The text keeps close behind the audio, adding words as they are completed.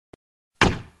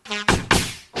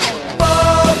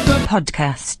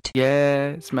podcast.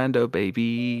 Yeah, it's Mando,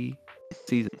 baby.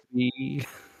 Season 3.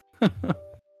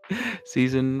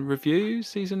 Season review,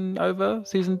 season over,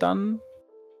 season done.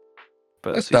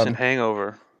 But It's Season done.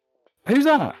 hangover. who's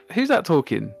that? Who's that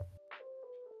talking?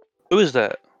 Who is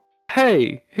that?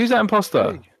 Hey, who's that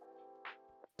imposter? Hey.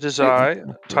 It is I,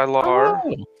 Tyler.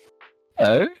 Oh,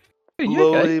 hello. Hey, you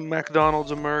okay? Lowly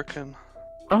McDonald's American.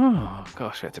 Oh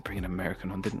gosh, we had to bring an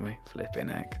American on, didn't we? Flipping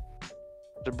heck.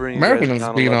 To bring you American guys has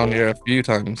down a been on level. here a few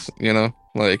times, you know?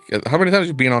 Like, how many times have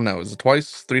you been on now? Is it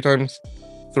twice? 3 times?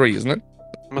 3, isn't it?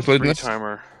 I'm a including this?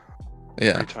 three-timer.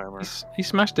 Yeah. Three-timer. He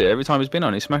smashed it every time he's been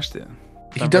on. He smashed it.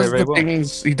 He Done does very, the very well.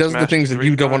 things. He does the Smashed things that 3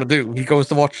 you don't want to do. He goes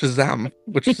to watch Shazam,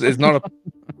 which is not a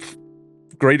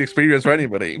great experience for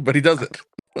anybody, but he does it.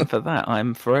 For that,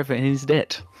 I'm forever in his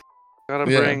debt. Gotta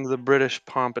Yeah. bring the British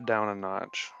pomp down a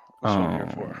notch. That's what I'm here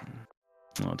for.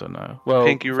 I don't know. Well,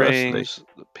 Pinky firstly, rings,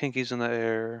 the pinkies in the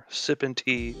air, sipping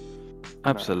tea.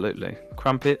 absolutely.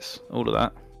 Crumpets, all of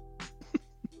that.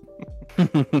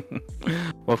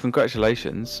 Well,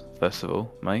 congratulations, first of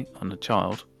all, mate, on the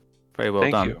child. Very well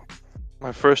Thank done. you.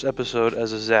 My first episode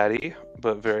as a zaddy,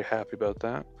 but very happy about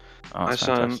that. Oh, My that's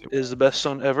son fantastic. is the best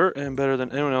son ever and better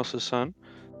than anyone else's son.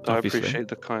 So Obviously. I appreciate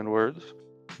the kind words.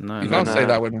 No, You no, can't no. say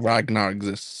that when Ragnar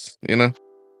exists, you know?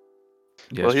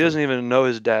 Yeah, Well, it's he true. doesn't even know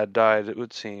his dad died, it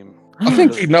would seem. I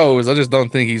think he knows. I just don't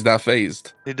think he's that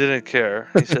phased. He didn't care.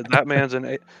 He said, that man's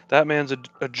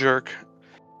a jerk.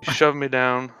 He shoved me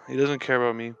down. He doesn't care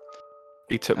about me.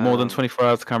 He took more than Um, 24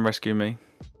 hours to come rescue me.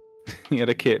 He had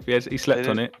a kit. He slept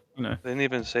on it. You know. They didn't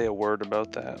even say a word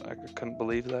about that. I couldn't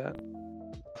believe that.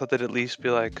 I thought they'd at least be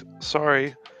like,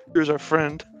 sorry, here's our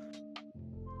friend.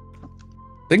 I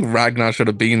think Ragnar should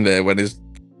have been there when his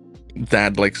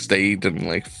dad stayed and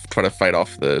tried to fight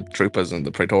off the troopers and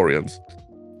the Praetorians.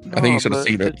 I think you should have but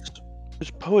seen it.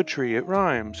 It's poetry. It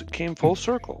rhymes. It came full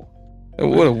circle. It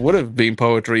would have been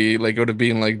poetry. It would have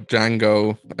been like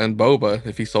Django and Boba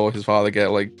if he saw his father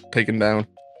get taken down.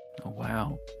 Oh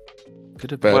wow.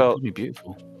 Could have But- been. Well- Could be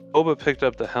beautiful. Boba picked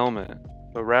up the helmet,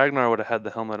 but Ragnar would have had the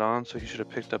helmet on, so he should have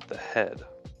picked up the head.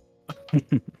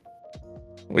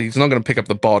 Well, he's not going to pick up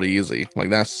the body, is he?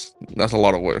 That's a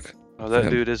lot of work. Oh, that Yeah.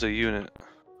 dude is a unit.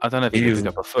 I don't know if he He could is- pick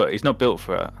up a foot. He's not built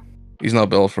for it. He's not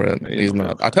built for it. He's He's not not.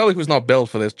 built for I it. tell you who's not built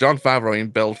for this. Jon Favreau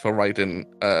ain't built for writing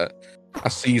a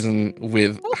season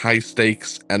with high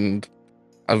stakes and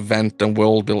event and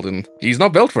world building. He's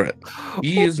not built for it.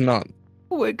 He is not.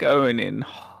 We're going in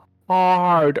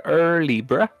hard early,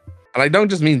 bruh. And I don't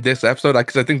just mean this episode,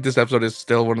 because I think this episode is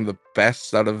still one of the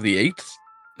best out of the 8.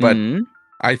 But Mm.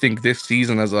 I think this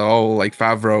season as a whole,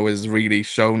 Favreau has really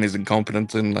shown his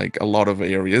incompetence in a lot of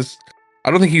areas.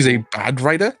 I don't think he's a bad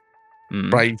writer,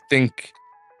 Mm. but I think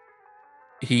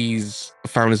he's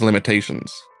found his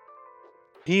limitations.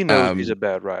 He knows he's a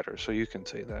bad writer, so you can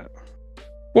say that.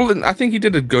 Well, then I think he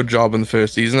did a good job in the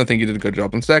first season. I think he did a good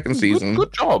job in the second season.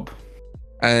 Good job.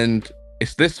 And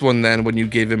it's this one then when you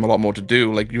give him a lot more to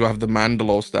do. You have the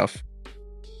Mandalore stuff,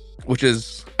 which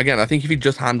is, again, I think if he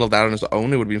just handled that on his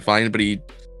own, it would have been fine. But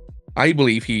I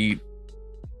believe he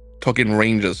took in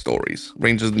Rangers stories,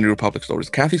 Rangers of the New Republic stories.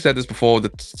 Kathy said this before,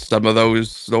 that some of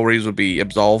those stories would be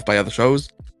absolved by other shows,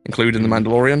 including The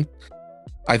Mandalorian.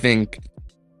 I think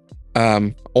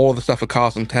all the stuff with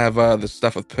Carson Teva, the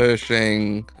stuff with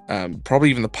Pershing, probably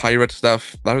even the pirate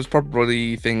stuff, that was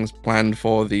probably things planned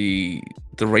for the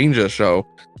Ranger show,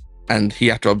 and he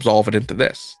had to absolve it into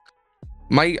this.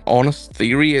 My honest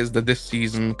theory is that this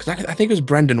season, because I think it was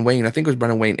Brendan Wayne,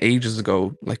 ages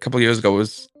ago, a couple of years ago,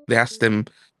 they asked him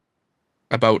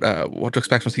about what to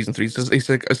expect from season 3. He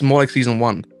said it's more like season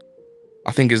 1,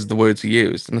 I think is the words he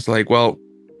used. And it's well,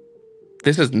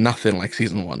 this is nothing like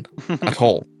season 1 at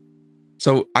all.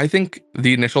 So I think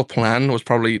the initial plan was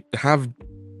probably have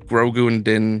Grogu and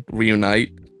Din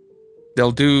reunite.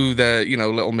 They'll do the,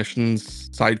 little missions,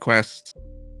 side quests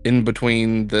in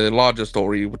between the larger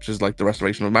story, which is the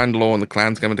restoration of Mandalore and the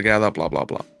clans coming together, blah, blah,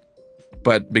 blah.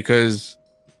 But because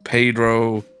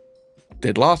Pedro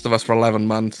did Last of Us for 11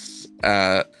 months,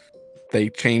 they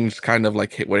changed kind of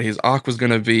where his arc was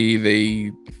going to be.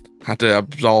 They had to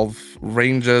absolve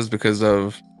Rangers because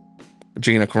of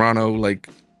Gina Carano,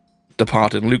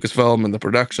 departed Lucasfilm and the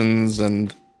productions,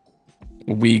 and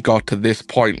we got to this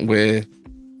point where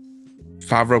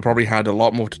Favreau probably had a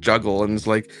lot more to juggle, and it's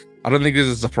I don't think this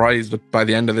is a surprise, but by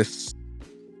the end of this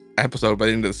episode, by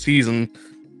the end of the season,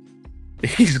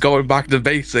 he's going back to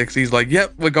basics. He's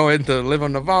yep, we're going to live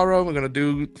on Navarro, we're going to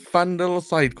do fun little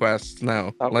side quests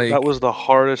now. That was the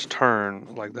hardest turn.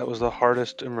 That was the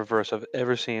hardest in reverse I've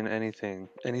ever seen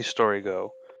any story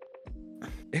go.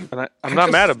 And I'm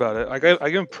not mad about it. I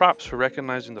give him props for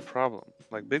recognizing the problem.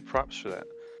 Like big props for that.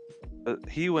 But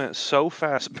he went so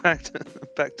fast back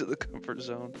to the comfort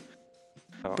zone.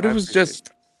 So But I it was appreciate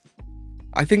just,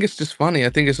 I think it's just funny. I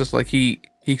think it's just like he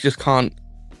just can't.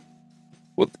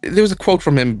 Well, there was a quote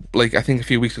from him, like I think a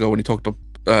few weeks ago when he talked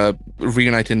about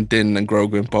reuniting Din and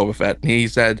Grogu and Boba Fett, and he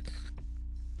said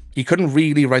he couldn't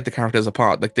really write the characters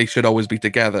apart. Like they should always be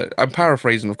together. I'm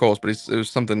paraphrasing, of course, but it was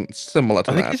something similar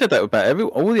to I think that. he said that about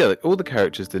all the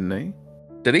characters, didn't he?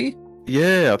 Did he?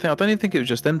 Yeah, I don't even think it was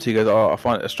just them two. He goes, "Oh, I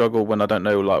find it a struggle when I don't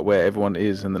know like where everyone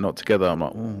is and they're not together." I'm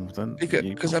like, "Oh, then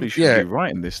you probably should be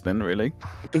writing this then, really."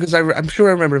 Because I'm sure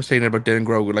I remember him saying it about Din and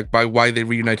Grogu, like by why they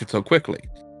reunited so quickly.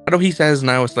 I know he says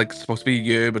now it's like supposed to be a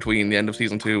year between the end of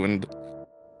season 2 and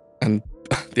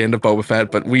the end of Boba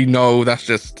Fett, but we know that's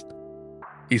just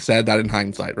he said that in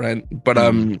hindsight, right? But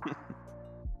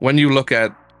when you look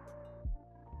at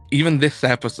even this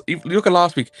episode, you look at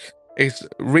last week, it's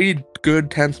really good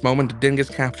tense moment. Din gets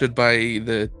captured by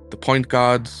the point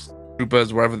guards,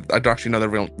 troopers, wherever. I don't actually know the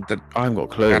real. I haven't got a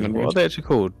clue. What are they actually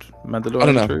called? Mandalorian I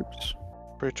don't know. troops?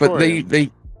 But they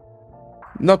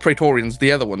not Praetorians,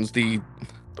 the other ones, the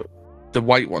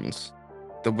white ones,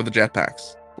 with the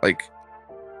jetpacks. Like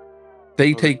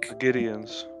they take the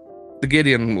Gideons. The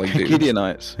Gideon like dudes.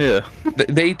 Gideonites, yeah.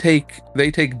 They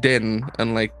take Din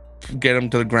and like get him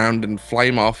to the ground and fly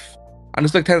him off. And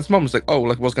it's like tense moments, like, oh,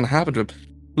 like what's gonna happen to him?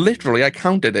 Literally, I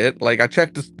counted it. Like I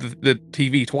checked the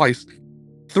TV twice.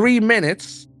 3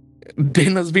 minutes,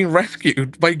 Din has been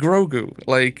rescued by Grogu.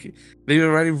 Like they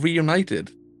were already reunited.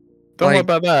 Don't worry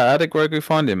about that. How did Grogu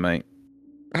find him, mate?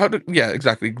 Yeah,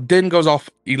 exactly. Din goes off.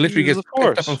 He literally gets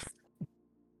picked up.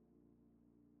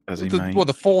 Does he, mate? Well,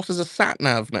 the Force is a sat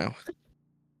nav now.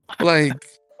 Like,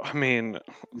 I mean,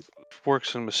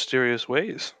 works in mysterious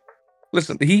ways.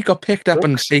 Listen, he got picked up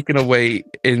and taken away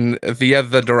in the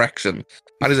other direction.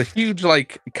 And there's a huge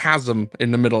like chasm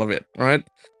in the middle of it, right?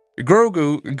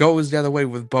 Grogu goes the other way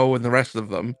with Bo and the rest of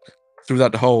them through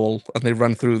that hole, and they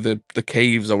run through the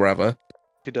caves or wherever.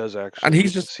 He does actually, and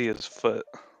he's just see his foot.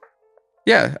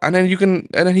 Yeah, and then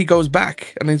he goes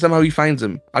back, and then somehow he finds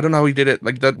him. I don't know how he did it.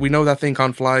 Like that, we know that thing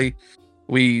can't fly.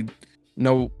 We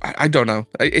know. I don't know.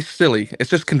 It's silly.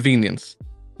 It's just convenience.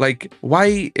 Like,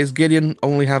 why is Gideon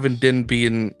only having Din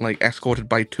being like escorted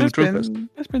by two troopers?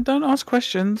 Don't ask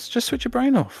questions. Just switch your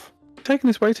brain off. You're taking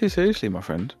this way too seriously, my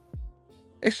friend.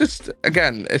 It's just,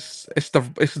 again, it's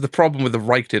the problem with the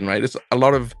writing, right? It's a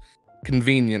lot of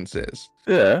conveniences.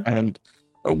 Yeah. And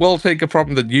we'll take a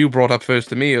problem that you brought up first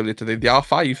to me earlier today, the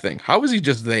R5 thing. How is he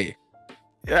just there?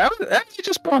 Yeah, how did he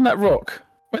just spawn that rock?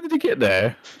 When did he get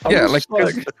there?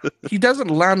 He doesn't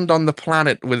land on the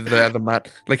planet with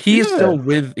the like he is still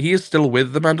with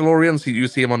the Mandalorians. You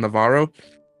see him on Navarro,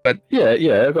 but yeah,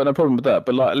 I've got no problem with that.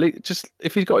 But like, just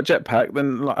if he's got a jetpack,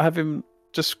 then like have him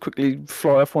just quickly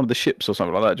fly off one of the ships or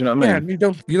something like that. Do you know what I mean?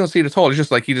 Yeah, you don't see it at all. It's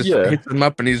just like he just hits them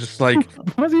up, and he's just like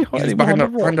he's behind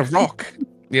a rock,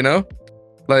 you know,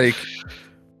 like.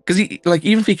 Because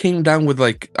even if he came down with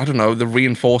like, I don't know, the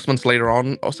reinforcements later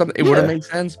on or something, it would have made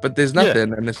sense. But there's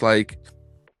nothing, and it's like,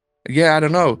 I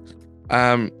don't know.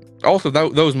 Also,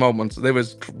 those moments, they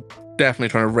was definitely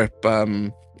trying to rip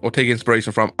or take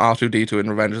inspiration from R2-D2 in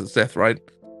Revenge of the Sith, right?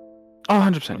 Oh,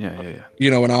 100%, yeah. You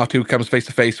know, when R2 comes face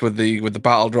to face with the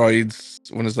battle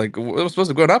droids, when it's like, we're supposed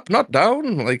to go up, not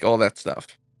down, like all that stuff.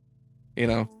 You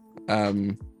know.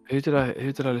 Who did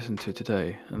I listen to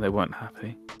today, and they weren't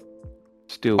happy?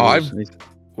 Still,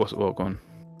 what's gone?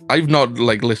 I've not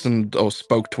like listened or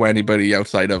spoke to anybody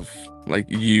outside of like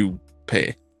you,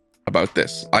 Pay, about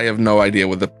this. I have no idea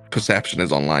what the perception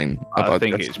is online about. I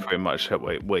think it's pretty much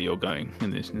where you're going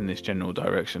in this general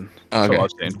direction. Okay.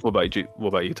 What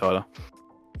about you, Tyler?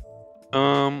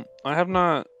 I have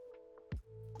not.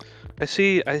 I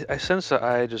sense that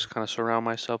I just kind of surround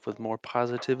myself with more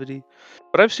positivity.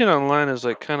 What I've seen online is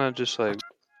like kind of just like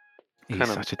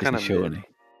kind of surely.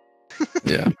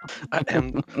 Yeah. I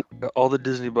am all the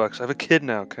Disney bucks. I have a kid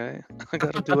now, okay? I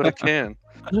gotta do what I can.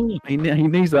 He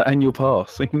needs that annual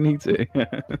pass. He needs it.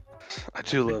 I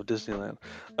do love Disneyland.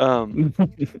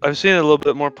 I've seen it a little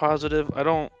bit more positive.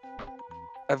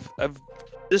 I've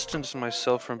distanced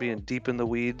myself from being deep in the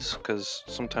weeds because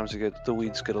sometimes the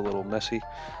weeds get a little messy.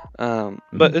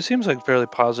 But it seems like fairly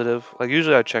positive. Like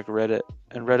usually I check Reddit,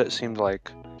 and Reddit seemed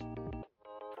like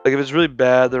if it's really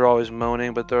bad, they're always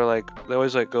moaning, but they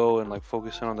always like go and like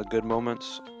focus in on the good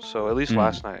moments. So at least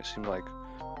last night it seemed like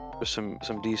there's some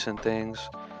decent things.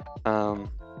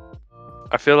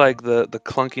 I feel like the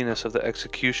clunkiness of the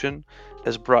execution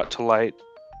has brought to light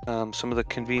some of the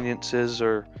conveniences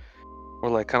or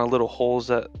like kind of little holes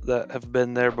that have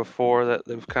been there before that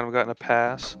they've kind of gotten a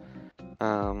pass.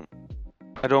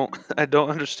 I don't I don't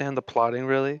understand the plotting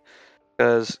really,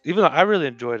 because even though I really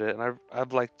enjoyed it and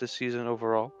I've liked this season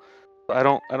overall, but I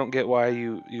don't get why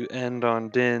you end on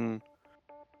Din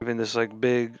having this like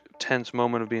big tense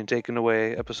moment of being taken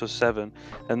away, episode 7,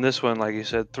 and this one, like you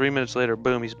said, 3 minutes later,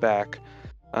 boom, he's back.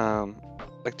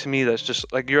 Like to me, that's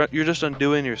just like you're just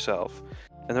undoing yourself.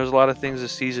 And there's a lot of things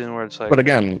this season where it's like, But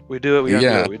again, we do it, we undo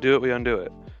yeah, it, we do it, we undo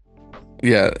it.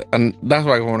 yeah, and that's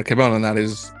why I want to come on, and that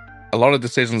is a lot of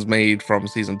decisions made from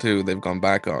season 2 they've gone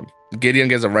back on. Gideon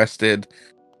gets arrested.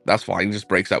 That's fine. He just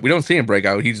breaks out. We don't see him break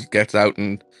out. He just gets out,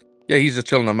 and yeah, he's just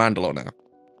chilling on Mandalore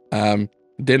now.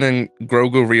 Din and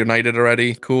Grogu reunited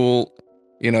already. Cool.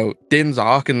 You know, Din's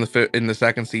arc in the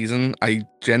second season, I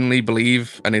genuinely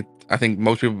believe, and I think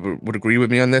most people would agree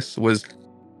with me on this, was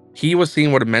he was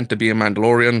seeing what it meant to be a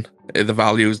Mandalorian, the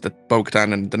values that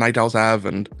Bo-Katan and the Night Owls have,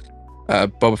 and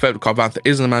Boba Fett, Cobb Vanth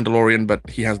isn't a Mandalorian, but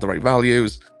he has the right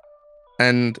values.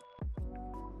 And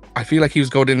I feel like he was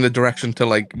going in the direction to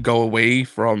like go away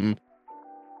from,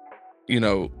 you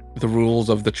know, the rules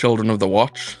of the Children of the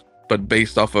Watch, but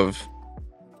based off of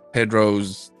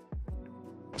Pedro's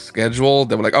schedule,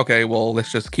 they were like, okay, well,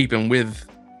 let's just keep him with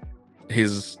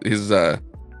his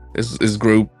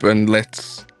group, and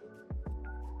let's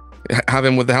have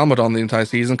him with the helmet on the entire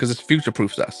season because it future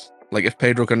proofs us. Like if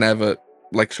Pedro can never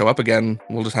like show up again,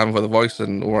 we'll just have him for the voice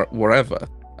and or wherever.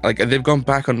 Like they've gone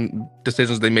back on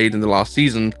decisions they made in the last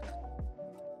season,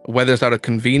 whether it's out of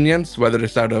convenience, whether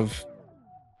it's out of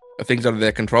things out of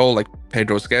their control, like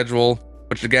Pedro's schedule.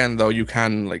 Which again, though, you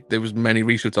can like there was many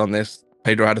reshoots on this.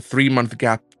 Pedro had a 3-month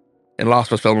gap in Last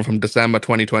of Us filming from December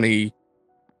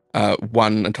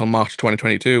 2021 until March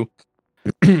 2022,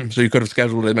 so you could have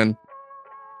scheduled him in.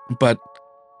 But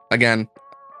again,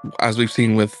 as we've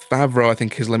seen with Favreau, I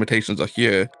think his limitations are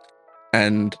here,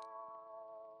 and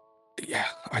yeah,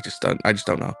 I just don't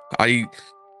know. I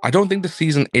don't think the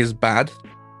season is bad.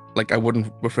 Like I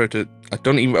wouldn't refer to. I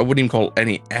wouldn't even call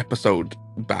any episode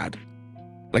bad.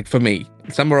 Like for me,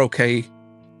 some are okay,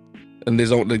 and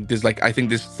there's like I think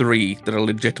there's 3 that are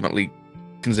legitimately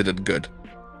considered good,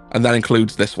 and that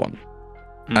includes this one.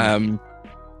 Yeah,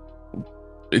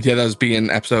 those being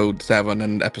episode 7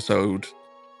 and episode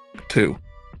 2,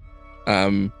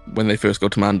 when they first go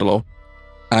to Mandalore.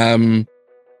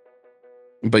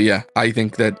 But yeah, I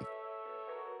think that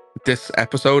this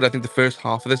episode, I think the first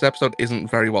half of this episode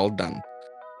isn't very well done,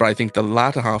 but I think the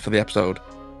latter half of the episode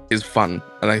is fun,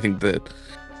 and I think that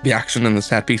the action and the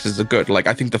set pieces are good. Like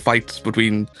I think the fights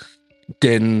between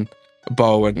Din,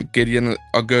 Bo, and Gideon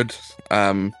are good.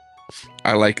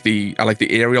 I like the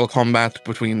aerial combat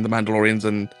between the Mandalorians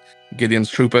and Gideon's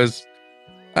troopers.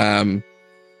 I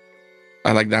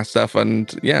like that stuff,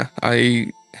 and yeah,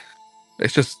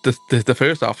 it's just the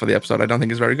first half of the episode I don't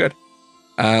think is very good.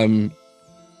 Do you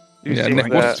yeah, think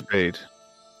Nick, that?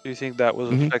 Do you think that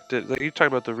was affected? Like you talk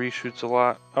about the reshoots a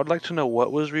lot. I would like to know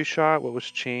what was reshot, what was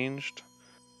changed.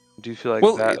 Do you feel like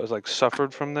that was like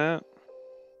suffered from that?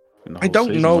 I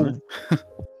don't know.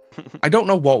 I don't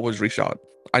know what was reshot.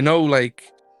 I know like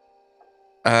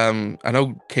I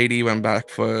know Katie went back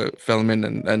for filming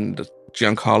and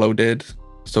Giancarlo did,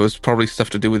 so it's probably stuff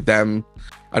to do with them.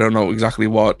 I don't know exactly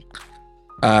what.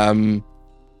 And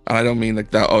I don't mean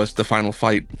like that. Oh, it's the final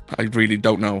fight. I really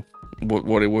don't know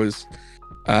what it was.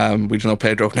 We just know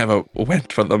Pedro never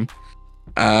went for them.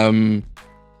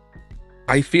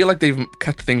 I feel like they've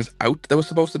cut things out that were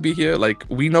supposed to be here. Like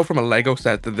we know from a Lego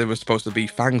set that there was supposed to be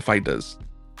Fang fighters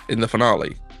in the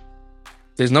finale.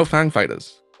 There's no Fang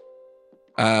fighters.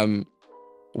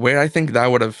 Where I think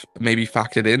that would have maybe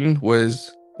factored in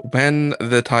was when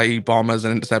the TIE bombers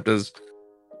and interceptors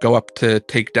go up to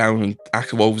take down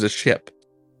Axel Wolves' ship.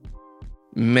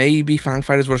 Maybe Fang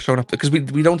fighters would have shown up because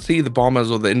we don't see the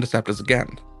bombers or the interceptors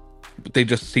again. They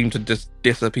just seem to just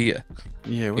disappear.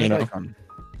 Yeah, where's they gone?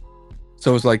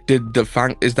 So it's like,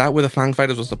 is that where the Fang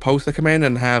fighters were supposed to come in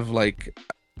and have like,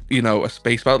 you know, a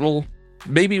space battle?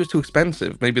 Maybe it was too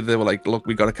expensive. Maybe they were like, look,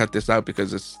 we got to cut this out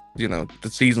because it's, you know, the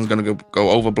season's going to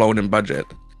go overblown in budget.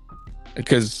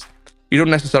 Because you don't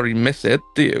necessarily miss it,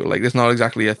 do you? Like, there's not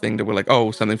exactly a thing that we're like,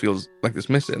 oh, something feels like this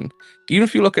missing. Even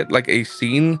if you look at like a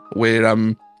scene where,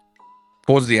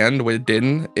 towards the end, where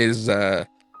Din is,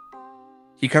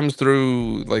 he comes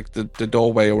through like the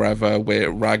doorway or wherever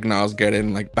where Ragnar's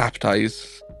getting like baptized.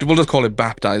 We'll just call it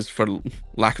baptized for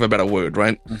lack of a better word,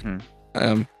 right?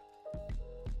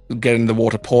 Getting the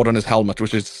water poured on his helmet,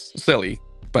 which is silly,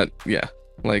 but yeah,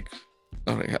 like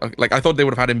I thought they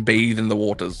would have had him bathe in the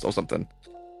waters or something,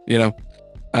 you know.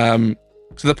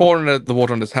 So they're pouring the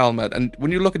water on his helmet, and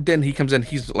when you look at Din, he comes in,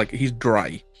 he's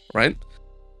dry, right?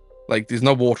 Like there's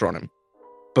no water on him.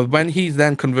 But when he's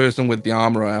then conversing with the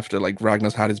armorer after like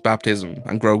Ragnar's had his baptism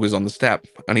and Grogu's on the step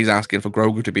and he's asking for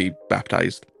Grogu to be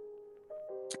baptized,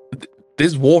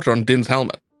 there's water on Din's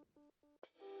helmet.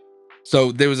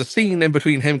 So there was a scene in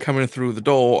between him coming through the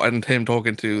door and him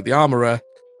talking to the armorer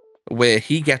where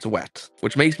he gets wet,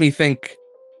 which makes me think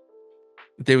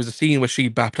there was a scene where she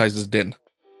baptizes Din,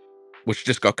 which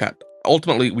just got cut.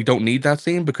 Ultimately, we don't need that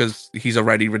scene because he's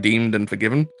already redeemed and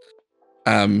forgiven.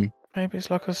 Maybe it's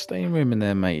like a steam room in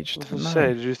there, mate.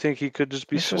 Did you think he could just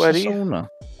be sweaty? Just a sauna.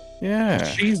 Yeah.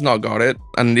 She's not got it,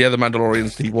 and the other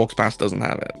Mandalorians he walks past doesn't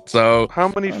have it. So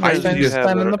how many friends do you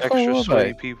have that are extra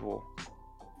sweaty people?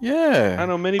 Yeah. I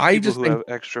know many people who have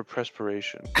extra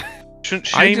perspiration. Shouldn't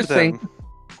shame them.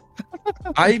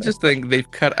 I just think they've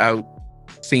cut out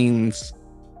scenes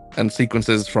and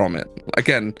sequences from it.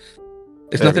 Again,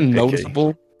 it's nothing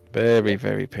noticeable. Very,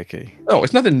 very picky. No,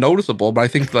 it's nothing noticeable, but I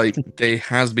think like there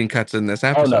has been cuts in this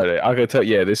episode. Oh no, I can tell.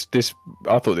 Yeah, this.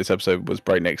 I thought this episode was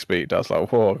breakneck speed. I was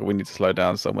like, whoa, we need to slow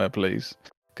down somewhere, please.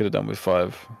 Could have done with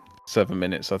 5-7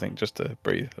 minutes, I think, just to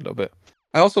breathe a little bit.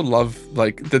 I also love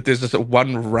like that. There's just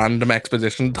one random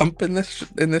exposition dump in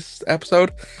this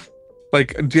episode.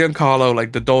 Like Giancarlo,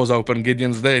 like the door's open,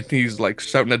 Gideon's there, and he's like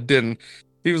shouting at Din.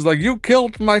 He was like, "You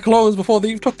killed my clones before they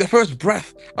even took their first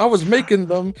breath. I was making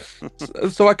them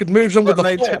so I could merge them with the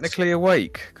Force." They technically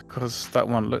awake because that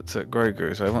one looked at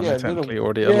Grogu, so they technically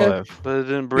already alive. But it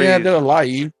didn't breathe. Yeah, they're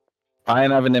alive. I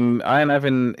ain't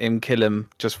having him kill him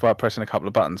just by pressing a couple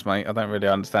of buttons, mate. I don't really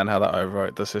understand how that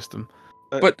overwrote the system.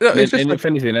 But it's just if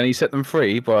anything, and he set them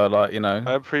free by like, you know.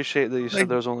 I appreciate that you said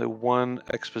there was only one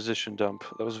exposition dump.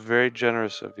 That was very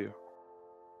generous of you.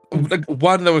 Like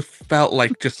one that felt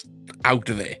like just out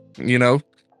of there, you know,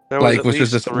 like was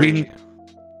just three.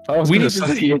 It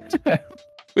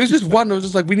was just one. It was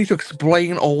just like we need to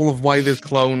explain all of why there's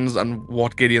clones and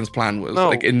what Gideon's plan was.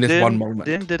 Like in this one moment.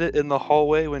 Din did it in the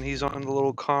hallway when he's on the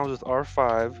little comms with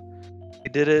R5. He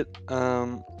did it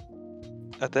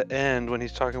at the end when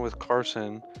he's talking with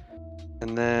Carson,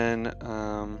 and then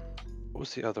what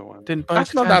was the other one?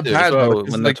 That's not that bad well,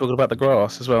 when they're talking about the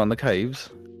grass as well and the caves.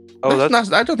 Oh,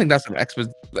 I don't think that's an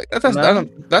exposition. Like,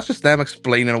 that's just them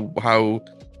explaining how.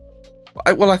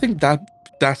 I think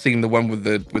that scene, the one with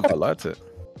I liked it.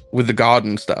 With the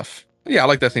garden stuff. Yeah, I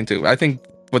like that scene too. I think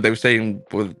what they were saying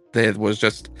was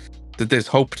just that there's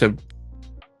hope for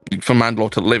Mandalore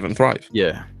to live and thrive.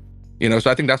 Yeah. You know, so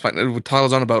I think that's fine. What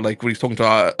Tyler's on about, like when he's talking to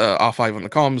R5 on the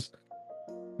comms,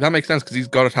 that makes sense because he's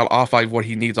got to tell R5 what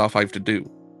he needs R5 to do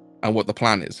and what the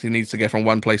plan is. He needs to get from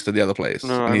one place to the other place. He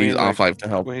needs R5 to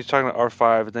help. When he's talking to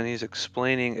R5, then he's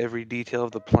explaining every detail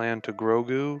of the plan to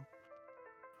Grogu,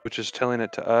 which is telling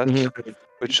it to us. Mm-hmm.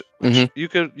 Which you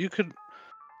could.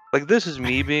 Like, this is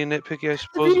me being nitpicky, I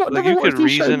suppose. Like, you could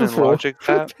reason and logic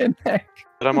that.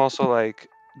 But I'm also like,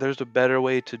 there's a better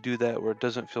way to do that where it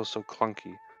doesn't feel so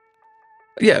clunky.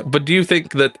 Yeah, but do you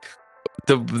think that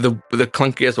the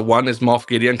clunkiest one is Moff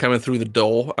Gideon coming through the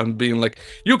door and being like,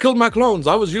 "You killed my clones.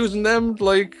 I was using them,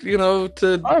 like, you know,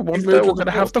 to." I wonder if we're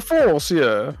gonna have the Force,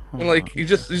 yeah. And like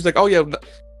he's like, "Oh yeah,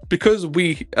 because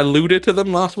we alluded to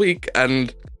them last week,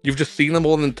 and you've just seen them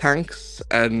all in tanks,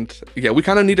 and yeah, we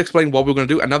kind of need to explain what we're gonna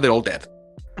do, and now they're all dead.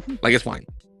 Like, it's fine,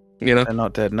 you know." They're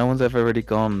not dead. No one's ever really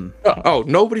gone. Oh,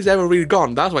 nobody's ever really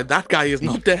gone. That's why that guy is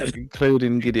not dead,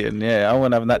 including Gideon. Yeah, I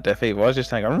wasn't having that death either. I was just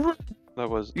thinking.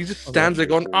 He just stands there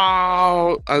going,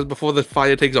 "Oh!" as before the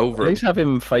fire takes over. At least have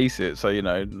him face it, so you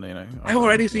know. I've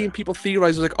already seen people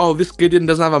theorize like, "Oh, this Gideon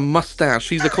doesn't have a mustache.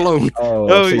 He's a clone."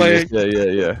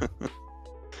 Yeah.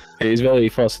 He's very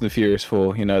Fast and the Furious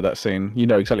 4. You know that scene. You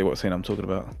know exactly what scene I'm talking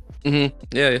about. Mm-hmm.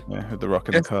 Yeah, with the rock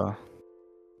in the car.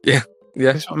 Yeah.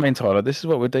 This is what I mean, Tyler. This is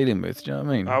what we're dealing with. Do you know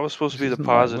what I mean? I was supposed to be the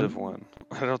positive one.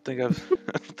 I don't think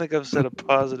I've said a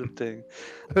positive thing.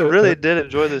 I really did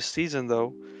enjoy this season,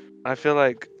 though. I feel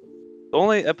like the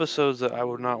only episodes that I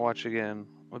would not watch again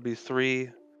would be 3,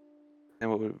 and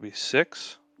what would it be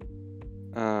 6?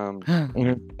 Like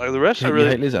the rest,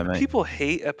 people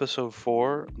hate episode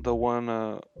 4, the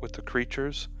one with the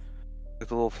creatures, with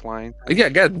the little flying. Yeah,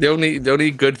 again, the only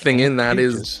good thing in that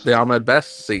is the Ahmed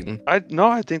Best scene. I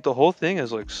think the whole thing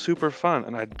is like super fun,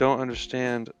 and I don't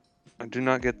understand. I do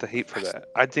not get the hate for that.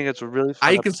 I think it's a really fun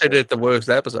episode. Consider it the worst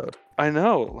episode. I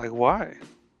know, like why?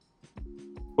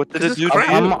 What did it do?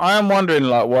 I'm wondering,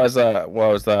 like, why was that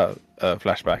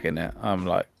flashback in there? I'm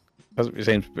like, it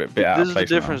seems a bit out of place. This is the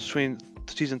difference between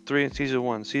season 3 and season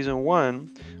 1. Season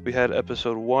 1, we had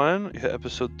episode 1, we had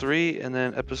episode 3, and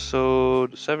then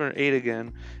episode 7 or 8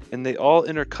 again, and they all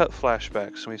intercut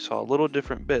flashbacks, and we saw little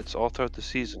different bits all throughout the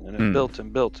season, and it built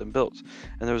and built and built,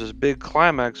 and there was this big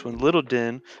climax when Little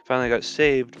Din finally got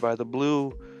saved by the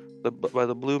blue by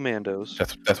the Blue Mandos.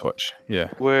 Death Watch. Yeah.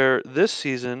 Where this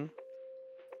season,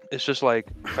 it's just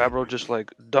like Favreau just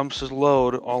like dumps his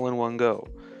load all in one go,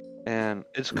 and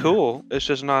it's cool. It's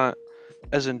just not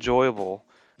as enjoyable,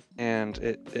 and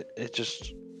it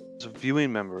just as a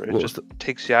viewing member, it just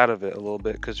takes you out of it a little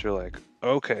bit because you're like,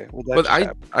 okay, well that's.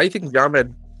 But I think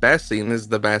Yarmed's best scene is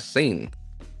the best scene.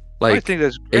 Like I think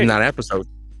that's great. in that episode.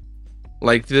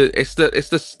 Like it's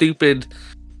the stupid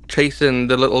chasing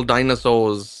the little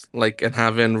dinosaurs, like, and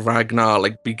having Ragnar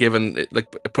like be given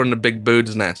like put in a big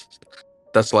bird's nest.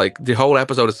 That's like the whole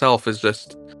episode itself is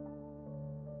just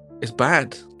it's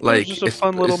bad. Like it's just a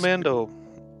fun little Mando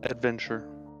adventure.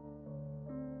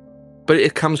 But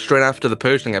it comes straight after the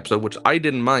Pershing episode, which I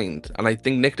didn't mind, and I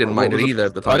think Nick didn't mind it either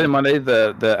at the time. I didn't mind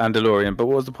either the Mandalorian, but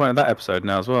what was the point of that episode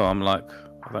now as well? I'm like,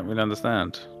 I don't really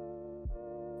understand.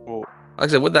 Well, like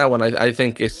I said, with that one, I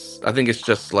think it's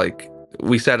just like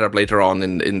we set up later on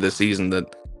in the season that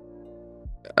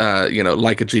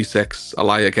like a G6,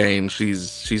 Elia Kane,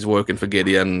 she's working for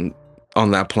Gideon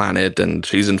on that planet, and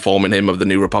she's informing him of the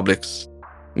New Republic's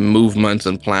movements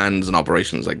and plans and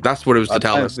operations. Like that's what it was to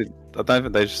tell us. I don't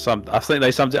think they summed. I think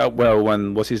they summed it up well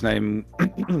when what's his name?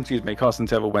 Excuse me, Carson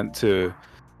Tevil went to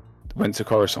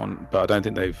Coruscant, but I don't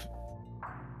think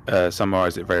they've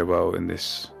summarized it very well in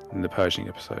the Pershing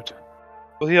episode.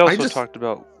 Well, he also talked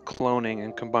about cloning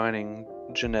and combining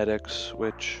genetics,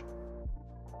 which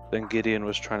then Gideon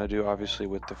was trying to do, obviously,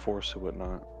 with the Force and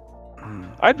whatnot.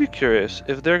 I'd be curious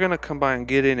if they're going to combine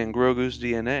Gideon and Grogu's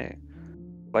DNA.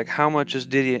 Like, how much is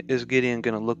Gideon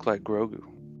going to look like Grogu?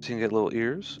 Is he going to get little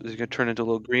ears? Is he going to turn into a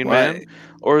little green man?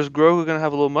 Or is Grogu going to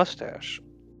have a little mustache?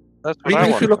 That's what I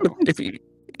want to know.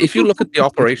 If you look at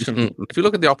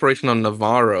the operation on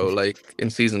Navarro, like in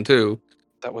season 2,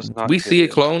 that was not. We see a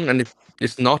clone, and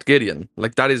it's not Gideon.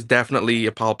 Like that is definitely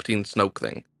a Palpatine Snoke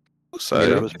thing. So if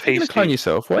you're going to clone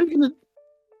yourself, why are you going to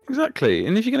exactly?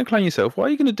 And if you're going to clone yourself, why are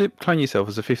you going to clone yourself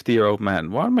as a 50-year-old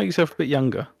man? Why not make yourself a bit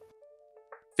younger?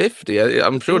 50?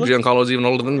 I'm sure Giancarlo's even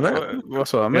older than that.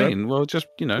 That's what I mean. Yeah. Well, just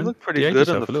you look pretty good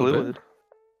in the fluid.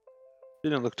 You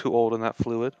didn't look too old in that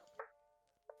fluid.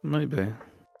 Maybe.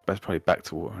 But it's probably back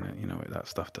to water, isn't it? You know what that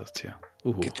stuff does to you.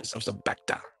 Ooh. Get yourself some back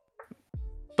down.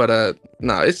 But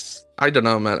no, I don't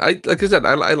know, man. Like I said,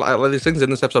 I like these things in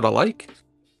this episode I like.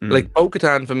 Like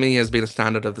Bo-Katan for me has been a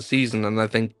standard of the season, and I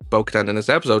think Bo-Katan in this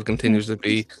episode continues to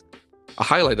be a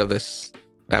highlight of this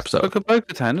episode. Look at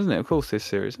Bo-Katan, isn't it? Of course, this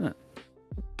series, isn't it?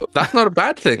 But that's not a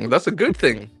bad thing. That's a good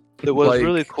thing. It was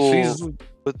really cool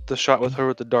with the shot with her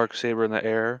with the dark saber in the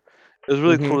air. It was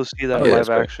really cool to see that live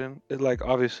action. It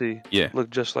obviously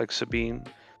looked just like Sabine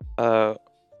in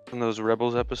those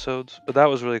Rebels episodes, but that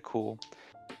was really cool.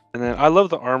 And then I love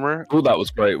the armor. Oh, that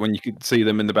was great when you could see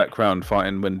them in the background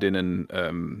fighting when Din and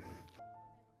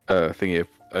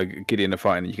Gideon are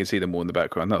fighting, and you can see them all in the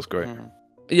background. That was great.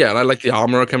 Yeah, and I like the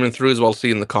armor coming through as well,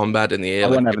 seeing the combat in the air. I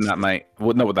wasn't having that, mate.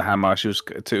 Not with the hammer. It was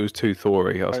too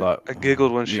Thory. I was like, I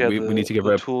giggled when she had we need to give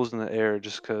her tools in the air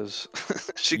just because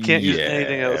she can't use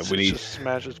anything else. She just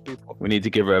smashes people. We need to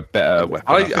give her a better weapon.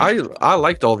 I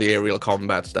liked all the aerial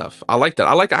combat stuff. I liked that.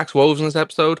 I like Axe Woves in this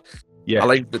episode. Yeah, I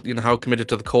like how committed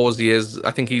to the cause he is.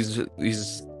 I think he's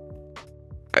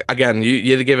again. You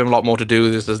had to give him a lot more to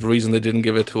do. There's the reason they didn't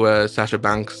give it to Sasha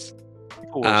Banks.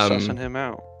 People were sussing him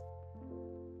out.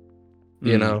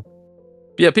 You know,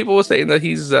 yeah. People were saying that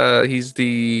he's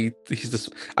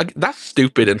that's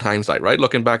stupid in hindsight, right?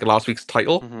 Looking back at last week's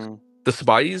title, the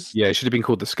Spies. Yeah, it should have been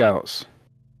called the Scouts.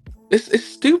 It's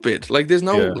stupid. Like there's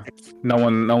no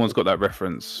no one's got that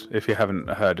reference. If you haven't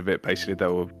heard of it, basically they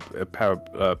were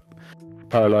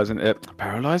paralyzing.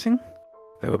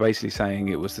 They were basically saying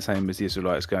it was the same as the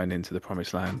Israelites going into the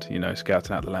Promised Land. You know,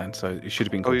 scouting out the land. So it should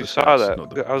have been called. Oh, you saw that?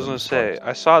 I was going to say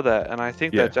I saw that, and I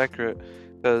think that's accurate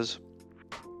because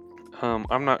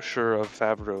I'm not sure of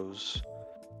Favreau's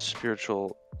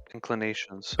spiritual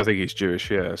inclinations. I think he's Jewish,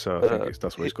 so I think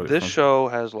that's where he's got it from. This show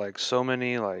has so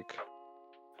many I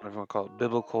don't know if I call it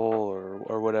biblical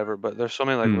or whatever, but there's so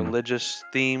many religious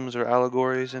themes or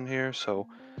allegories in here. So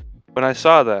when I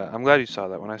saw that, I'm glad you saw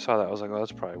that. When I saw that, I was like, oh,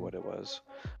 that's probably what it was.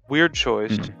 Weird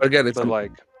choice. Again, it's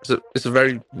a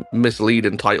very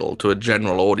misleading title to a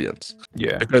general audience.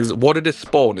 Yeah. Because what did it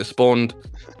spawn? It spawned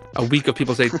a week of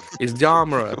people saying, "Is the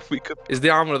armor? Is the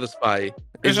armor of the spy?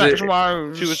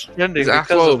 She was trending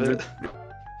because of it."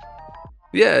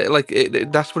 Yeah,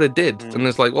 that's what it did, and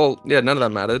it's like, well, yeah, none of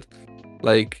that mattered.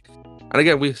 And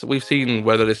again, we've seen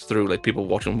whether it's through people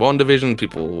watching WandaVision,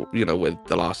 people with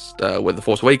the last with the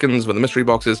Force Awakens, with the mystery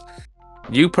boxes.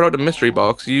 You put out a mystery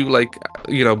box, you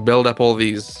build up all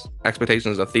these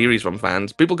expectations or theories from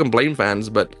fans. People can blame fans,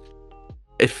 but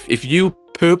if you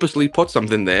purposely put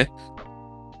something there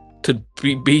to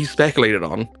be speculated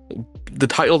on. The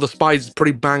title The Spy is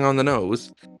pretty bang on the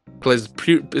nose, because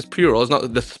it's plural. It's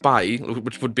not The Spy,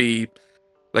 which would be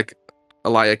like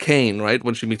Elia Kane, right,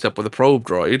 when she meets up with a probe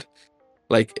droid.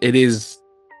 Like, it is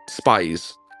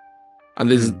spies,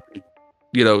 and there's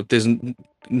there's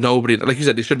nobody, like you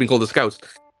said, they should have been called the Scouts,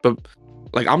 but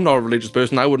like, I'm not a religious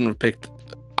person. I wouldn't have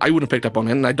picked up on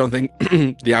it, and I don't think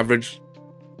the average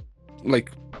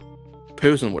like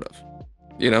person would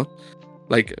have.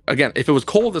 Like, again, if it was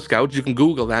called the Scouts, you can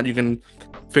Google that, you can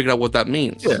figure out what that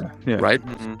means. Yeah. Right.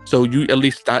 Mhm. So you, at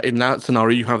least that in that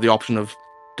scenario, you have the option of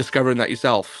discovering that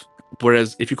yourself.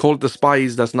 Whereas if you call it the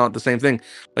Spies, that's not the same thing.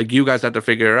 Like, you guys had to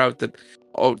figure out that,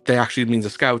 oh, they actually mean the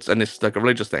Scouts, and it's like a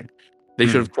religious thing. They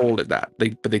should have called it that.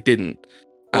 But they didn't.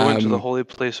 I went to the holy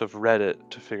place of Reddit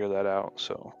to figure that out.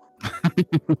 So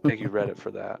thank you, Reddit,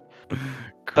 for that.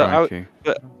 Crikey.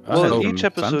 Well, I each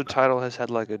said episode Santa. title has had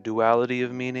like a duality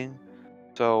of meaning.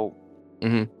 So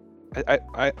Mhm.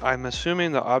 I'm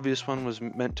assuming the obvious one was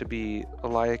meant to be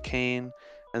Elia Kane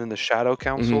and then the Shadow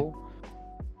Council,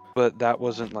 but that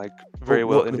wasn't like very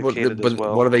well indicated as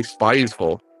well. What are they spies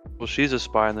for? Well, she's a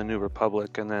spy in the New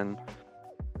Republic, and then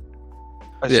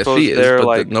I Yeah, suppose she is, they're but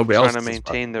like nobody trying else to is a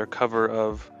spy. maintain their cover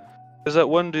of. Is that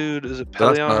one dude? Is it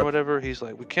That's Pelion not- or whatever? He's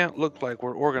like, we can't look like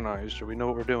we're organized or we know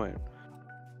what we're doing.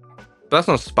 That's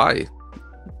not a spy.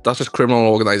 That's just criminal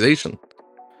organization.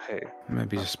 Hey,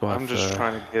 Maybe he's a spy. I'm just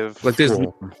trying to give. Like, there's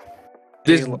Well,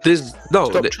 no.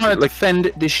 Stop trying to like,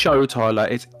 defend this show, Tyler.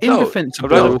 It's No, I'm indefensible.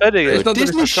 not defending it's it. not that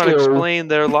Disney I'm trying to shield. explain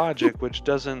their logic, which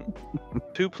doesn't.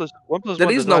 1 + 1 There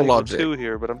does is not no equal logic. 2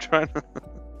 here, but I'm trying to.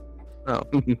 no,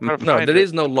 trying to no, find there it.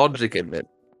 is no logic in it.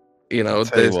 I'll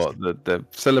tell you what, the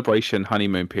celebration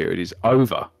honeymoon period is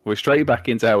over. We're straight back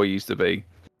into how we used to be.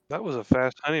 That was a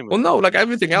fast honeymoon. Well, no, like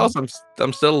everything else,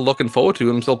 I'm still looking forward to.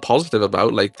 I'm still positive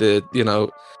about. Like, the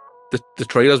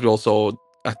trailers we all saw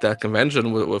at that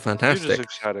convention were You're just fantastic.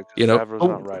 excited You because know? Favreau's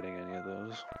not writing any of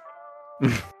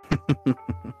those.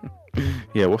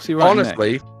 Yeah, what's he writing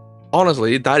next?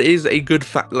 Honestly, that is a good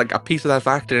like a piece of that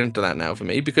factor into that now for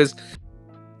me, because,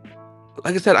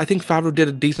 like I said, I think Favreau did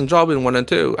a decent job in 1 and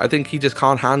 2. I think he just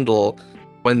can't handle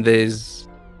when there's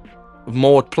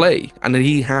more at play, and then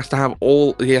he has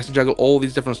to juggle all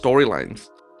these different storylines,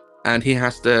 and he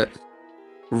has to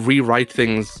rewrite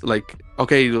things. Like,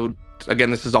 okay,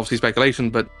 again, this is obviously speculation,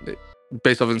 but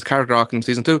based off his character arc in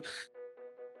season 2,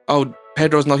 oh,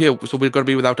 Pedro's not here, so we've got to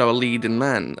be without our leading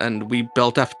man, and we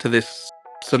built up to this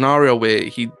scenario where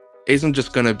he isn't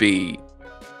just going to be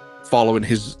following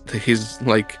his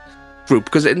like group,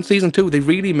 because in season 2 they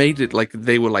really made it like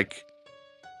they were like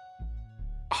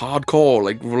hardcore,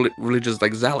 like religious,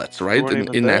 like zealots, right?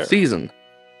 In that season,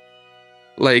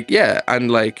 like, yeah, and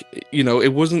like,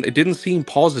 it didn't seem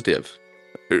positive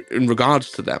in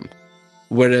regards to them,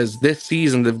 whereas this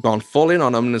season they've gone full in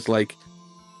on them, and it's like,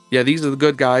 yeah, these are the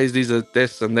good guys, these are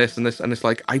this and this and this, and it's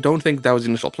like, I don't think that was the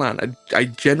initial plan. I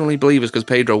genuinely believe it's because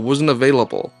Pedro wasn't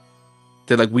available.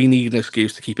 They're like, we need an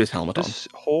excuse to keep his helmet on. This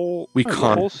whole We the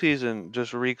can't. whole season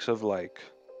just reeks of like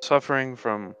suffering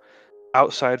from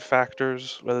outside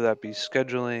factors, whether that be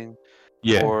scheduling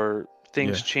or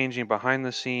things changing behind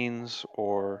the scenes,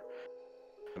 or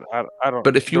I don't.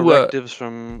 But if you directives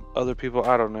from other people,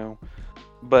 I don't know.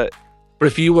 But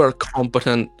if you were a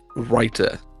competent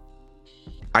writer,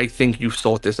 I think you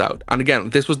sort this out. And again,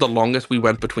 this was the longest we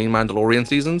went between Mandalorian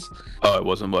seasons. Oh, it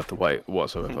wasn't worth the wait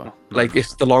whatsoever. Like,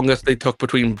 it's the longest they took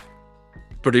between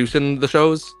producing the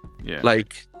shows. Yeah.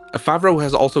 Like, Favreau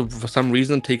has also, for some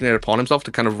reason, taken it upon himself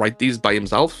to kind of write these by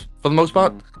himself for the most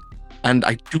part. And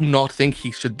I do not think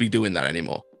he should be doing that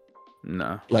anymore.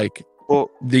 No. Like,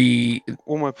 well,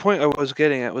 my point I was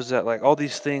getting at was that like all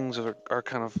these things are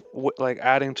kind of like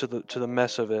adding to the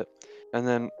mess of it, and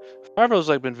then Favreau's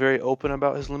like been very open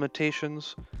about his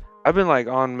limitations. I've been like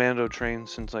on Mando train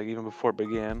since like even before it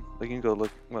began. Like, you can go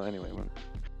look. Well, anyway,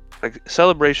 like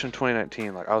Celebration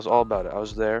 2019, like I was all about it. I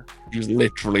was there. He was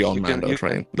literally on Mando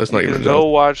train. That's not You even can go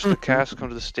watch the cast come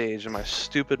to the stage, and my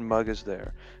stupid mug is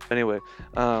there. Anyway,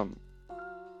 I'm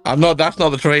not. That's not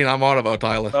the train I'm on about,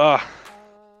 Tyler.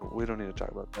 We don't need to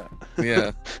talk about that.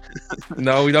 Yeah.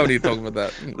 No, we don't need to talk about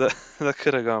that. That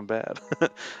could have gone bad.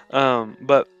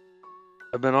 But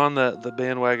I've been on the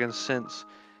bandwagon since,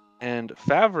 and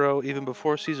Favreau, even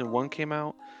before season 1 came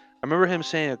out, I remember him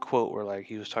saying a quote where like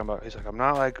he was talking about, he's like, I'm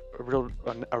not like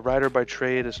a writer by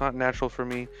trade. It's not natural for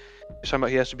me. He's talking about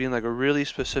he has to be in like a really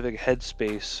specific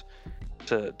headspace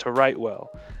to write well.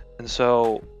 And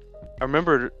so I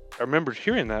remembered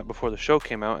hearing that before the show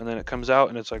came out, and then it comes out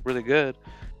and it's like really good.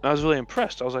 And I was really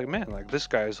impressed. I was like, man, like this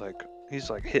guy's like he's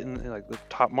like hitting like the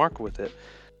top mark with it.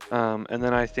 And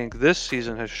then I think this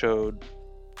season has showed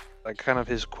like kind of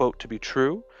his quote to be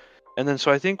true. And then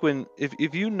so I think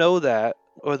if you know that,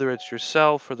 whether it's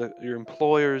yourself or your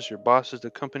employers, your bosses, the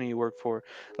company you work for,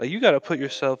 like you got to put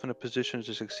yourself in a position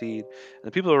to succeed, and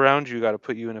the people around you got to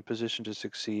put you in a position to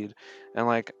succeed. And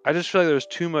like I just feel like there was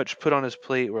too much put on his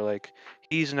plate where like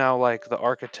he's now like the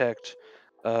architect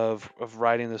of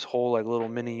writing this whole like little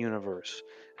mini universe.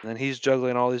 And then he's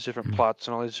juggling all these different plots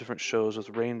and all these different shows with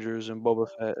Rangers and Boba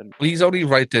Fett and He's only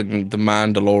writing the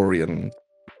Mandalorian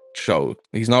show.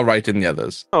 He's not writing the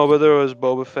others. oh, but there was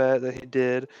Boba Fett that he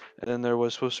did, and then there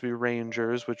was supposed to be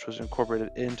Rangers, which was incorporated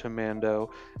into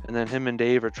Mando, and then him and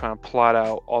Dave are trying to plot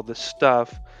out all this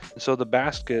stuff, and so the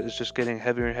basket is just getting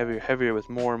heavier and heavier and heavier with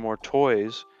more and more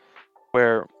toys,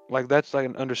 where like that's like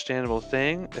an understandable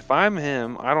thing. If I'm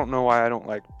him, I don't know why I don't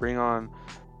like bring on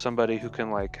somebody who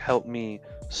can like help me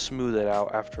smooth it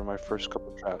out after my first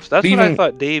couple drafts. That's what I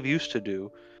thought Dave used to do,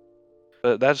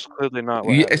 but that's clearly not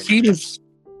what It happened. seems,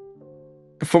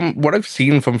 from what I've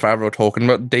seen from Favreau talking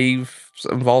about Dave's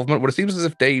involvement, what it seems as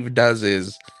if Dave does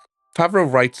is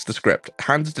Favreau writes the script,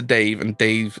 hands it to Dave, and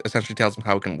Dave essentially tells him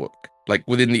how it can work, like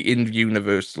within the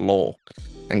in-universe lore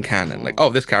and canon. Like, oh,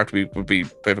 this character would be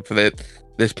perfect for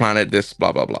this planet, this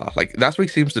blah blah blah. Like that's what he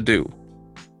seems to do.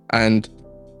 And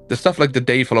the stuff like the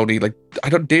Dave Filoni,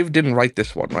 like Dave didn't write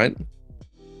this one, right?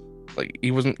 Like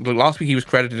he wasn't. Last week he was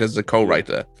credited as a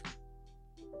co-writer.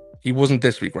 He wasn't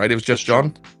this week, right? It was just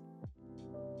John.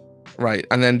 Right.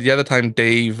 And then the other time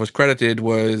Dave was credited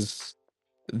was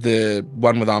the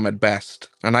one with Ahmed Best.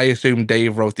 And I assume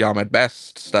Dave wrote the Ahmed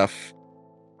Best stuff.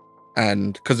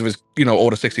 And because of his,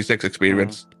 Order 66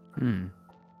 experience. And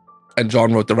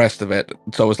John wrote the rest of it.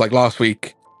 So it was like last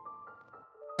week,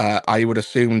 I would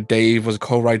assume Dave was a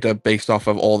co-writer based off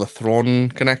of all the Thrawn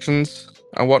connections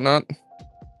and whatnot.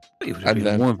 He would have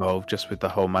been more involved just with the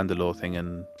whole Mandalore thing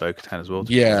and Bo-Katan as well.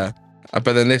 Yeah.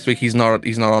 But then this week he's not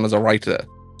on as a writer.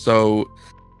 So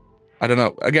I don't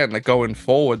know. Again, like going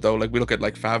forward though, like we look at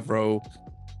like Favreau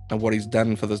and what he's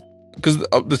done for this, because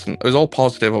listen, it was all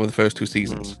positive over the first 2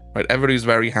 seasons, right? Everybody's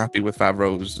very happy with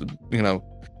Favreau's,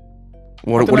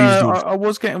 what he's doing. I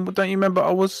was getting. Don't you remember?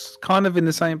 I was kind of in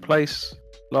the same place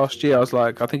last year. I was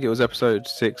like, I think it was episode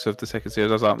 6 of the second series.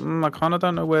 I was like, I kind of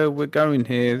don't know where we're going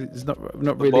here. It's not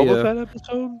really Boba Fett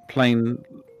episode. Plain.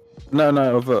 No,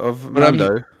 of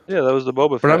Mando. Yeah, that was the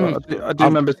Boba Fett. I do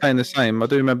remember saying the same. I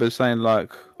do remember saying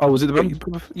like, oh, was it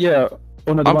the yeah?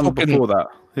 Oh no, the one before that.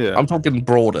 Yeah, I'm talking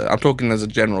broader. I'm talking as a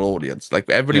general audience. Like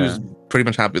everybody was pretty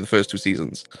much happy with the first 2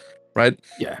 seasons, right?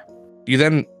 Yeah. You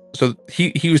then, so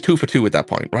he was 2 for 2 at that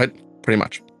point, right? Pretty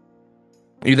much.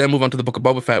 You then move on to the Book of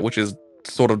Boba Fett, which is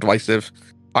sort of divisive.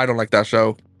 I don't like that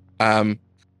show.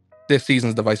 This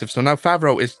season's divisive. So now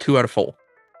Favreau is 2 out of 4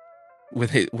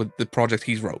 with the project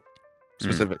he's wrote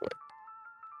specifically.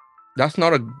 That's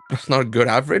not a good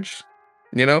average,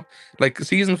 Like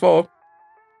season 4,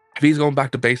 if he's going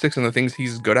back to basics and the things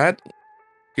he's good at,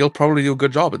 he'll probably do a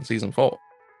good job in season 4.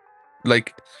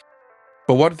 Like,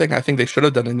 but one thing I think they should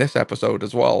have done in this episode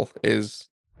as well is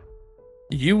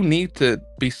you need to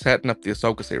be setting up the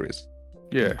Ahsoka series.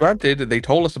 Yeah. Granted, they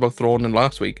told us about Thrawn in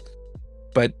last week,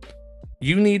 but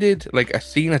you needed like a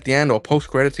scene at the end or a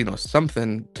post-credit scene or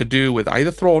something to do with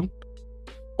either Thrawn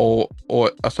or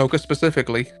Ahsoka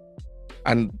specifically,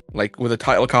 and like with a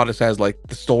title card that says like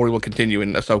the story will continue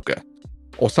in Ahsoka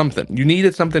or something. You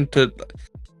needed something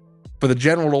for the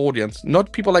general audience,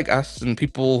 not people like us and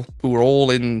people who are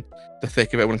all in the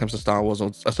thick of it when it comes to Star Wars.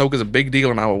 Ahsoka's a big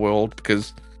deal in our world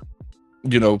because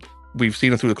we've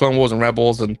seen it through the Clone Wars and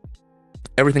Rebels and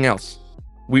everything else.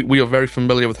 We are very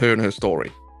familiar with her and her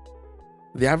story.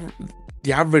 The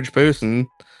average person,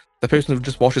 the person who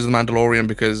just watches The Mandalorian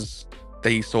because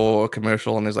they saw a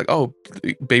commercial and is like, oh,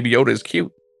 Baby Yoda is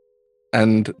cute,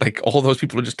 and like all those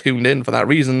people are just tuned in for that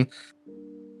reason,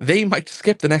 they might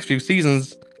skip the next few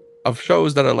seasons of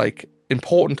shows that are like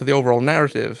important to the overall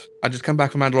narrative and just come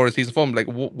back from Mandalorian season 4 and be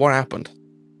like, what happened?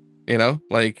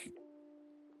 Like,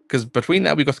 because between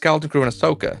that we got Skeleton Crew and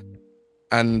Ahsoka,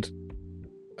 and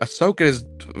Ahsoka is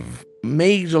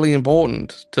majorly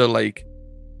important to like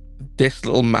this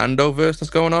little Mando verse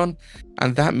that's going on,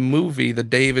 and that movie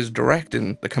that Dave is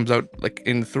directing that comes out like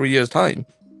in 3 years' time,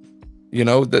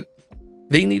 that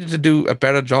they needed to do a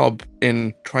better job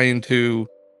in trying to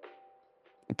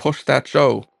push that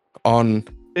show on.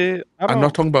 I'm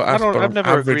not talking about us, but I've never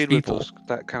average agreed people. with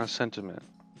that kind of sentiment.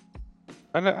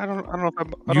 I don't know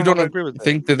if You don't agree with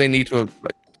think that they need to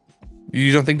like,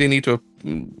 you don't think they need to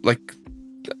like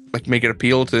make it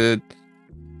appeal to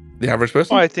the average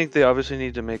person? Well, I think they obviously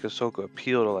need to make Ahsoka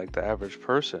appeal to like the average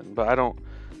person, but I don't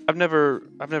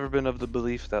I've never been of the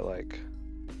belief that like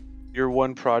your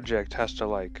one project has to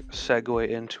like segue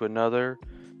into another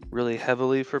really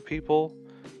heavily for people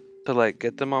to like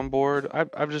get them on board.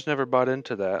 I've just never bought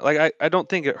into that. Like I don't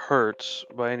think it hurts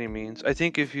by any means. I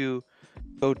think if you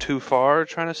go too far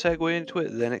trying to segue into it,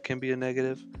 then it can be a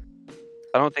negative.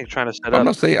 I don't think trying to set I'm up.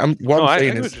 not saying. What No, I'm I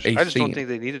saying get is what a I just don't scene. think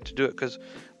they needed to do it because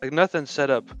like nothing set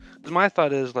up. Because my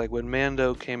thought is like when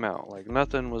Mando came out, like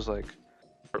nothing was like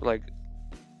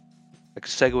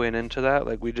segueing into that.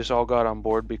 Like we just all got on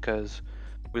board because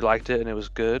we liked it and it was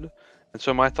good. And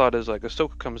so my thought is like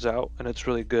Ahsoka comes out and it's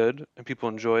really good and people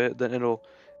enjoy it, then it'll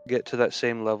get to that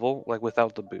same level like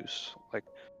without the boost. Like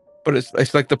But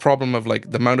it's like the problem of like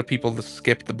the amount of people that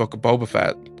skipped the Book of Boba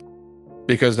Fett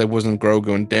because there wasn't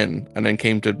Grogu and Din, and then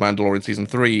came to Mandalorian season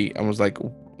 3 and was like,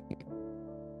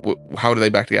 how do they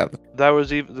back together? that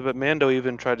was even, but Mando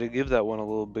even tried to give that one a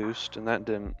little boost and that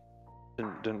didn't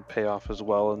pay off as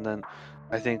well. And then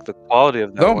I think the quality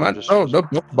of that No, one man, just no, was. no.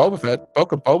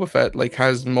 Book of Boba Fett like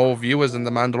has more viewers than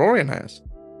the Mandalorian has.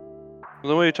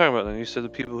 Then what are you talking about then? You said the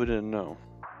people who didn't know.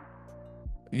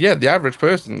 Yeah, the average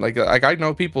person, like I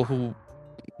know people who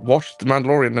watched the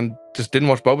Mandalorian and just didn't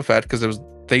watch Boba Fett because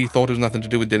they thought it was nothing to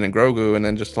do with Din and Grogu, and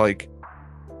then just like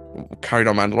carried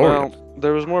on Mandalorian. Well,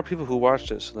 there was more people who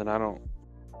watched it, so then I don't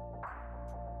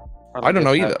I don't get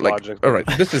know that either. Like, logic all then.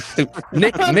 right, this is stupid.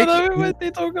 Nick, I Nick, don't know what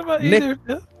they're talking about Nick-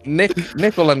 either.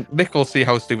 Nick will see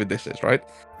how stupid this is, right?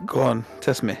 Go on,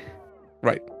 test me.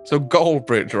 Right. So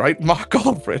Goldbridge, right? Mark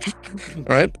Goldbridge,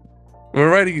 right? We're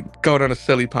already going on a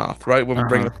silly path, right? When we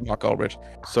bring up Mark Goldbridge.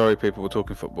 Sorry, people, we're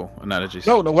talking football analogies.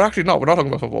 No, we're actually not. We're not talking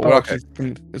about football. Oh, We're okay.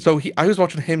 actually. So I was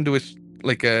watching him do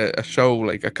a show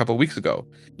like a couple of weeks ago,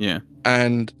 Yeah.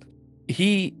 and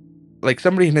he, like,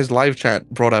 somebody in his live chat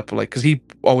brought up, like, because he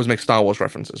always makes Star Wars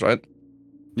references, right?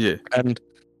 Yeah. And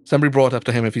somebody brought up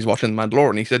to him if he's watching The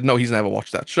Mandalorian. He said no, he's never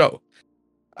watched that show.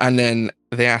 And then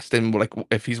they asked him like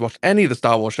if he's watched any of the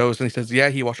Star Wars shows, and he says yeah,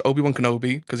 he watched Obi-Wan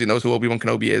Kenobi because he knows who Obi-Wan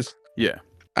Kenobi is. Yeah.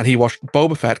 And he watched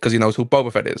Boba Fett because he knows who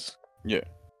Boba Fett is. Yeah.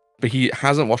 But he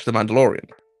hasn't watched The Mandalorian.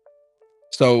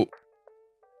 So,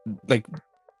 like,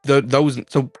 so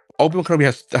Obi-Wan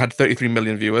Kenobi had 33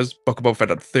 million viewers. Book of Boba Fett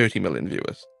had 30 million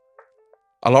viewers.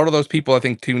 A lot of those people, I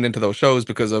think, tuned into those shows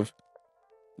because of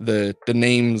the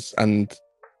names and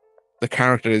the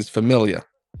character is familiar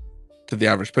to the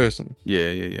average person. Yeah.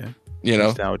 You know,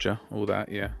 Nostalgia, all that.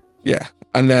 Yeah. yeah.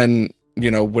 And then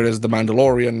whereas The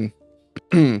Mandalorian,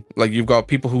 like you've got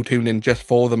people who tuned in just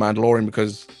for The Mandalorian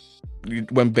because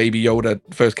when Baby Yoda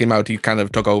first came out, he kind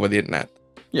of took over the internet.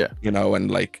 Yeah. And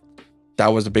like that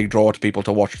was a big draw to people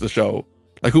to watch the show.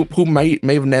 Like who may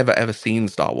have never ever seen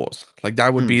Star Wars. Like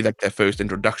that would be like their first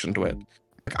introduction to it.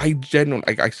 Like I genuinely,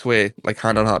 like I swear, like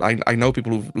hand on heart, I know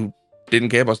people who didn't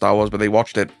care about Star Wars, but they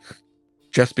watched it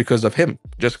just because of him,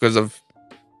 just because of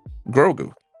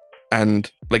Grogu,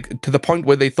 and like to the point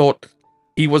where they thought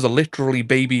he was a literally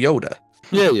Baby Yoda.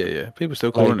 Yeah. People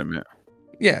still calling him it.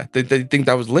 Yeah, they think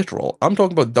that was literal. I'm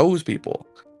talking about those people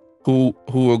who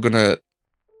are gonna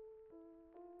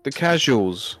The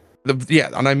casuals.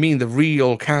 and I mean the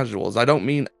real casuals. I don't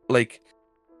mean like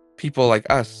people like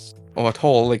us or at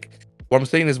all. Like what I'm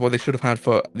saying is what they should have had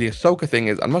for the Ahsoka thing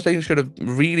is I'm not saying you should have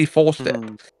really forced it,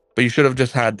 but you should have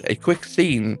just had a quick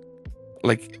scene.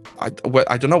 Like I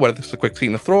don't know whether it's a quick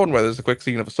scene of Thrawn, whether it's a quick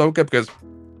scene of Ahsoka, because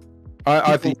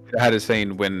I think it had a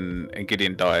scene when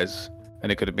Gideon dies,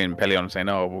 and it could have been Pelion saying,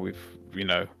 "Oh, well,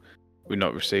 we've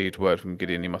not received word from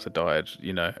Gideon. He must have died,"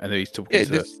 and then he's talking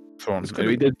to Thrawn.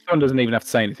 Thrawn doesn't even have to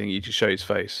say anything; he just shows his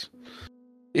face.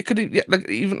 It could, like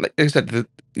even like I said,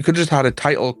 you could just had a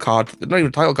title card, not even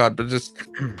a title card, but just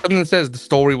something that says the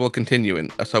story will continue in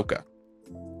Ahsoka,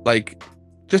 like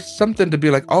just something to be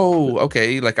like, oh,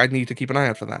 okay, like I need to keep an eye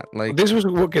out for that. Like this was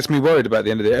what gets me worried about the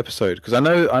end of the episode, because I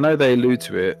know they allude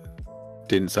to it,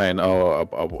 didn't saying, "Oh,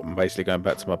 I'm basically going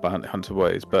back to my bounty hunter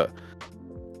ways," but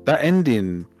that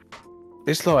ending,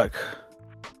 it's like,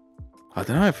 I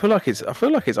don't know. I feel like it's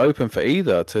open for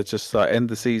either to just like end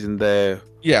the season there.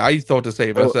 Yeah, I thought to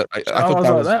say, but I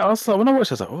thought was like, I was like, when I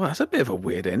watched, I was like, oh, that's a bit of a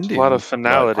weird ending. A lot of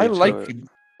finality. I like to it.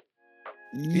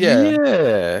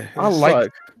 Yeah, I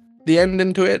like the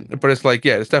ending to it, but it's like,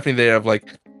 yeah, it's definitely there of like,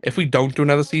 if we don't do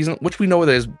another season, which we know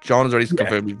there's, John has already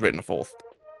confirmed we've written a fourth,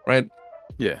 right?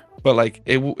 Yeah, but like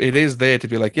it is there to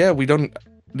be like, yeah, we don't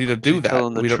need to do that.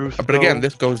 We don't, but again,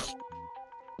 this goes.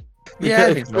 Yeah,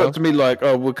 it felt to me like,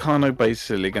 oh, we're kind of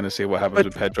basically going to see what happens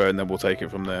with Pedro, and then we'll take it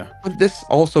from there. But this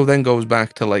also then goes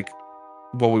back to like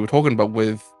what we were talking about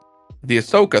with the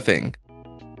Ahsoka thing.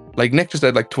 Like Nick just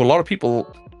said, like to a lot of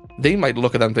people, they might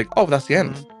look at that and think, oh, that's the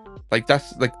end. Like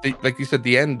that's like you said,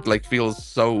 the end like feels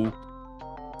so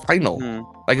final.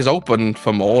 Like, it's open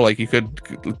for more. Like, you could,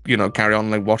 carry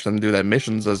on, like, watch them do their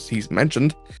missions as he's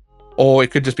mentioned, or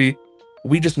it could just be,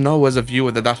 we just know as a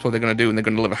viewer that that's what they're going to do, and they're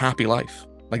going to live a happy life.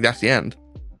 Like, that's the end.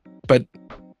 But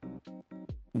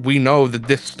we know that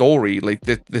this story, like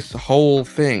this whole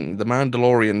thing, the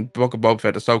Mandalorian, Book of Boba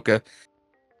Fett, Ahsoka,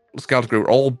 Skeleton Crew,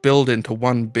 all build into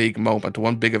one big moment,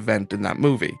 one big event in that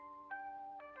movie.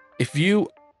 If you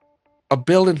are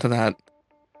building to that,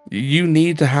 you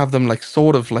need to have them like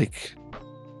sort of like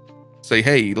say,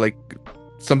 hey, like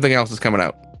something else is coming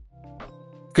out,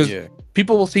 because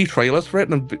people will see trailers for it,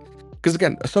 and because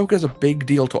again, Ahsoka is a big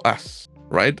deal to us,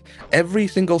 right? Every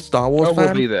single Star Wars fan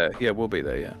we'll be there. Yeah, we'll be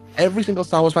there. Yeah, every single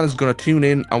Star Wars fan is going to tune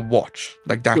in and watch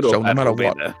like that show, no matter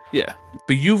what. Yeah,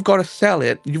 but you've got to sell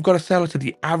it. You've got to sell it to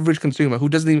the average consumer who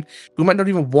might not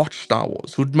even watch Star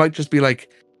Wars, who might just be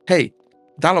like, hey,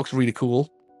 that looks really cool.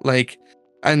 Like,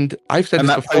 and I've said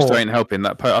this before. That poster ain't helping.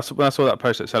 That when I saw that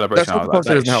poster at Celebration, that's what the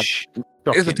poster doesn't help.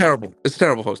 It's a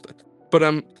terrible poster.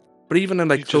 But even in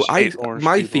like, so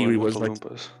my theory was like,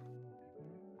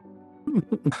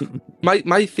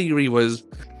 my theory was,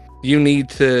 you need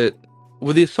to,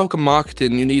 with the Ahsoka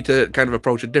marketing, you need to kind of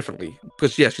approach it differently,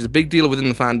 because yeah, she's a big deal within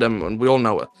the fandom and we all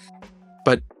know her,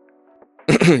 but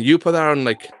you put her on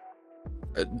like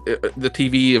the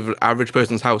TV of an average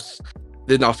person's house.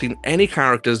 They've not seen any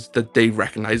characters that they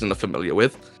recognize and are familiar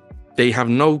with. They have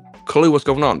no clue what's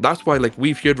going on. That's why, like,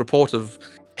 we've heard reports of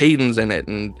Hayden's in it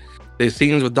and there's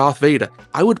scenes with Darth Vader.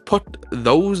 I would put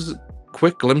those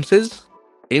quick glimpses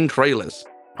in trailers.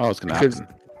 Oh, it's gonna happen.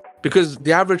 Because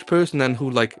the average person then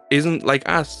who like isn't like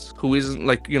us, who isn't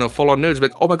like, full on nerds,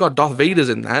 like, oh my god, Darth Vader's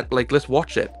in that. Like, let's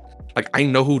watch it. Like, I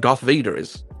know who Darth Vader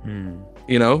is.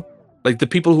 Like the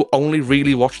people who only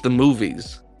really watch the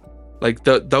movies. Like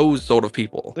those sort of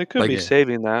people. They could be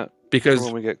saving that because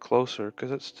when we get closer,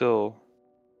 because it's still.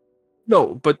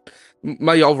 No, but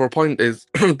my overall point is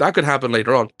that could happen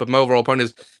later on. But my overall point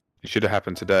is, it should have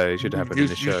happened today. It should have happened in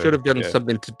the show. You should have done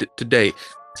something today.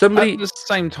 At the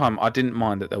same time, I didn't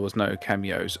mind that there was no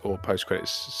cameos or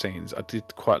post-credits scenes. I did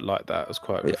quite like that. It was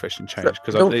quite a refreshing change,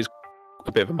 because it's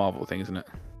a bit of a Marvel thing, isn't it?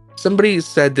 Somebody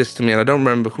said this to me, and I don't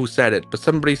remember who said it, but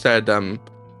somebody said,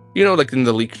 like in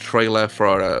the leaked trailer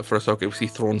for Ahsoka, we see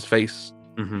Thrawn's face,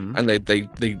 and they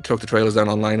took the trailers down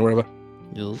online or whatever.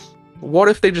 Yes. What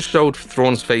if they just showed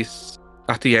Thrawn's face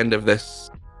at the end of this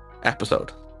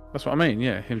episode? That's what I mean.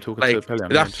 Yeah, him talking like, to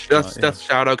Pelion. That's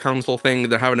Shadow Council thing.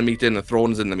 They're having a meeting, and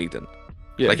Thrawn's in the meeting.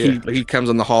 Yeah, like he comes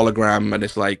on the hologram, and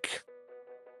it's like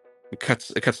it cuts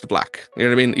to black. You know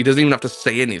what I mean? He doesn't even have to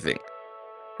say anything.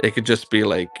 It could just be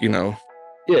like, Yeah,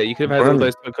 you could have had all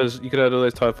those, because you could have had all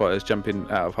those TIE fighters jumping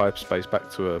out of hyperspace back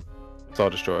to a Star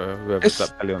Destroyer, whoever's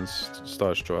that Pelion's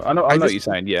Star Destroyer. I know what you're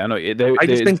saying. Yeah, I know.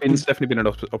 There's definitely been an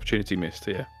opportunity missed.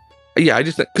 Yeah. Yeah, I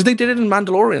just because they did it in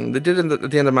Mandalorian. They did it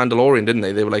at the end of Mandalorian, didn't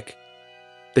they? They were like,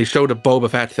 they showed a Boba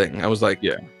Fett thing. I was like,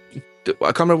 yeah. I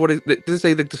can't remember what it did. They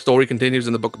say that the story continues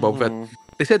in the Book of Boba Fett?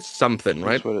 They said something,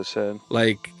 right? That's what it said.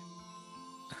 Like,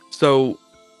 so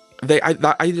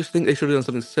I just think they should have done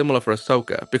something similar for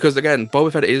Ahsoka, because again,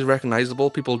 Boba Fett is recognizable.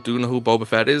 People do know who Boba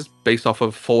Fett is based off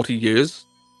of 40 years,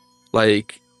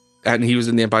 like, and he was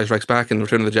in The Empire Strikes Back and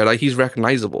Return of the Jedi. He's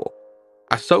recognizable.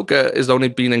 Ahsoka has only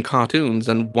been in cartoons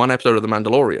and one episode of The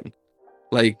Mandalorian.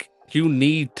 Like, you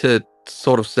need to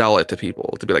sort of sell it to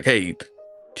people to be like, hey,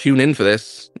 tune in for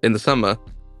this in the summer.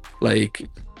 Like,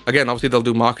 again, obviously they'll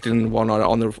do marketing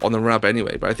on the run up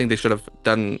anyway, but I think they should have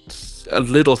done a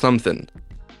little something,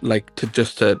 like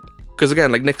because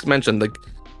again, like Nick's mentioned, like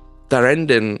their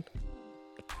ending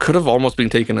could have almost been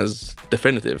taken as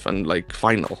definitive and like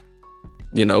final.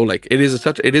 Like it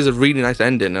is a really nice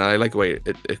ending, and I like the way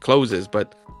it closes.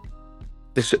 But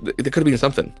there could have been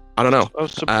something. I don't know. I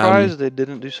was surprised they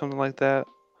didn't do something like that.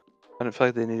 I didn't feel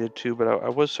like they needed to, but I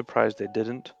was surprised they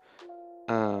didn't.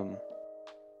 I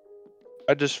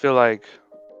just feel like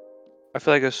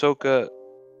Ahsoka.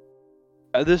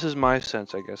 This is my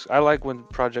sense, I guess. I like when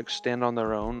projects stand on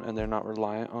their own and they're not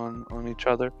reliant on each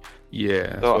other. Yeah,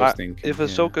 that's so what I was thinking. If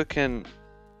Ahsoka can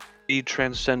be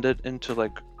transcended into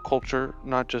like culture,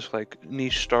 not just like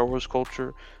niche Star Wars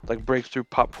culture, like break through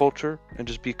pop culture and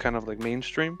just be kind of like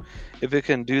mainstream. If it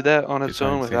can do that on its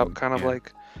own without kind of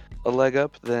like a leg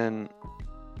up, then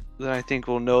I think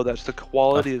we'll know that's the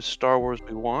quality of Star Wars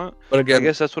we want. But again, I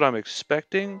guess that's what I'm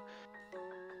expecting.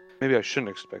 Maybe I shouldn't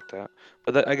expect that,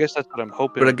 but I guess that's what I'm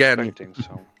hoping. But again, expecting,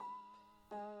 so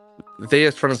they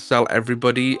are trying to sell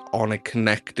everybody on a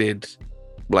connected,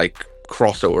 like,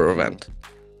 crossover event.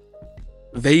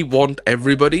 They want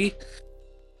everybody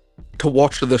to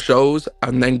watch the shows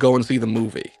and then go and see the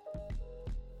movie.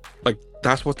 Like,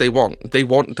 that's what they want. They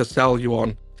want to sell you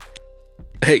on,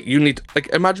 hey, you need like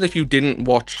imagine if you didn't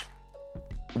watch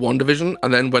WandaVision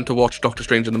and then went to watch Doctor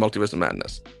Strange in the Multiverse of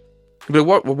Madness. You'd be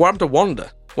like, what happened to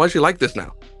Wanda? Why is she like this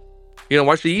now? You know,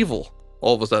 why is she evil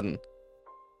all of a sudden?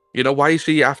 You know, why is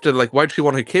she after like why does she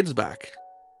want her kids back?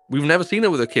 We've never seen her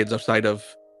with her kids outside of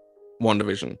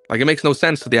WandaVision. Like it makes no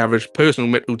sense to the average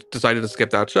person who decided to skip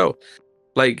that show.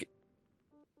 Like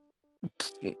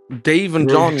Dave and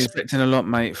We're John expecting a lot,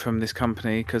 mate, from this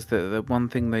company because the one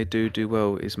thing they do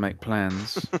well is make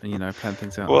plans and plan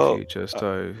things out in the Well, future.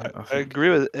 So I think agree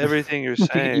with everything you're you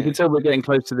can saying. tell we're getting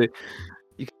close to the.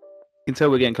 You can tell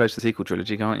we're getting close to the sequel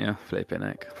trilogy, can't you? Flipping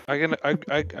heck. I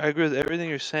agree with everything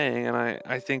you're saying, and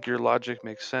I think your logic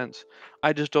makes sense.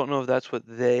 I just don't know if that's what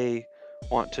they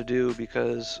want to do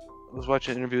because I was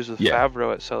watching interviews with Yeah.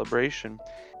 Favreau at Celebration,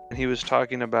 and he was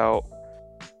talking about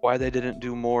why they didn't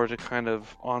do more to kind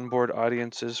of onboard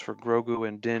audiences for Grogu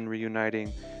and Din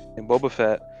reuniting in Boba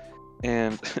Fett.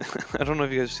 And I don't know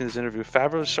if you guys have seen this interview.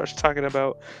 Favreau starts talking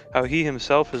about how he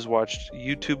himself has watched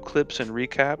YouTube clips and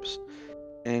recaps,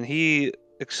 and he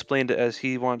explained it as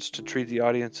he wants to treat the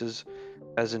audiences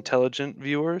as intelligent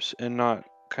viewers and not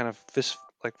kind of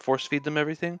force feed them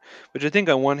everything. Which I think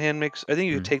on one hand I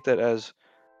think you could take that as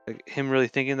like him really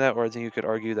thinking that, or I think you could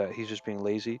argue that he's just being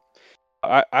lazy.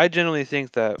 I generally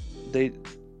think that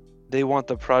they want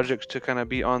the projects to kind of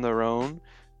be on their own,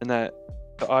 and that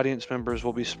the audience members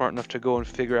will be smart enough to go and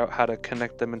figure out how to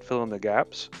connect them and fill in the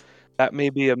gaps. That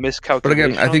may be a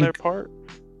miscalculation I on their think part.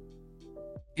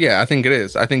 yeah, I think it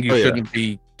is. I think you shouldn't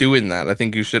be doing that. I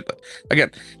think you should again.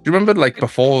 Do you remember like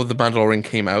before the Mandalorian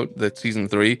came out, the season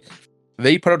 3,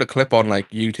 they put out a clip on like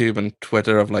YouTube and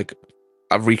Twitter of like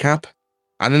a recap,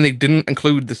 and then they didn't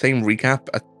include the same recap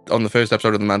on the first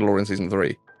episode of the Mandalorian season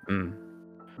 3.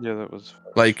 Yeah, that was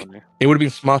Like funny. it would have been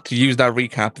smart to use that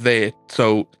recap there,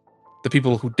 so the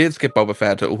people who did skip Boba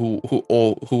Fett, who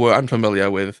were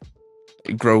unfamiliar with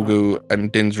Grogu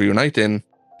and Din's reuniting,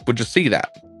 would just see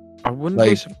that. I wouldn't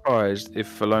be surprised if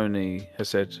Filoni has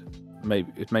said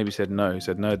maybe said no.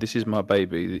 Said no. This is my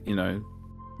baby.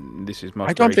 This is my.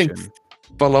 I don't think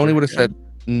Filoni would have said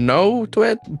no to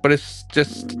it, but it's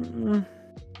just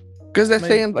because they're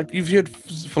saying like you've heard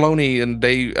Filoni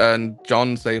and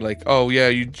John say like, oh yeah,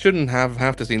 you shouldn't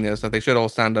have to see this. Like they should all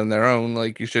stand on their own.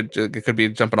 Like you should. It could be a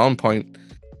jumping on point,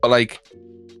 but like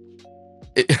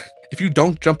if you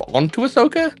don't jump onto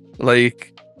Ahsoka,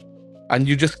 like. And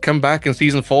you just come back in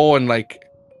season 4 and like,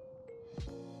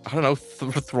 I don't know,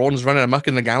 Thrawn's running amok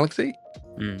in the galaxy.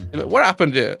 Like, what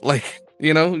happened here? Like,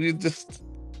 you just,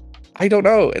 I don't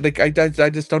know. Like, I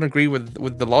just don't agree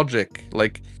with the logic.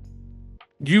 Like,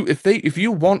 if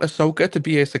you want Ahsoka to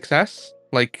be a success,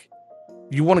 like,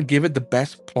 you want to give it the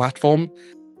best platform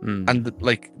and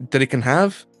like that it can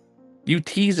have, you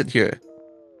tease it here,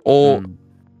 or.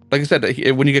 Like I said,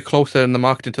 when you get closer in the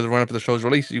marketing to the run-up of the show's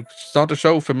release, you start to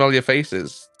show familiar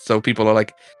faces. So people are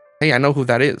like, hey, I know who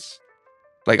that is.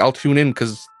 Like, I'll tune in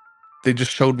because they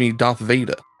just showed me Darth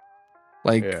Vader.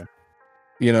 Like,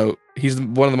 he's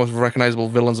one of the most recognizable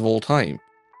villains of all time.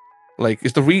 Like,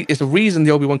 it's the reason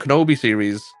the Obi-Wan Kenobi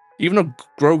series, even though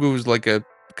Grogu's like a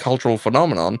cultural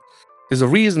phenomenon, there's a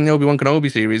reason the Obi-Wan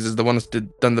Kenobi series is the one that's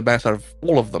done the best out of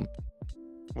all of them.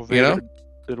 Well, Vader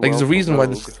did like, there's a reason why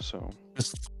this...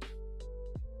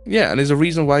 Yeah, and there's a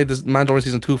reason why this Mandalorian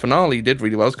season 2 finale did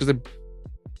really well. It's because the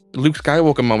Luke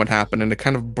Skywalker moment happened and it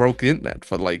kind of broke the internet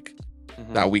for like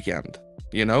that weekend.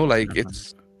 Like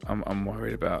it's. I'm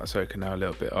worried about Ahsoka now a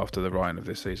little bit after the writing of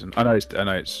this season. I know it's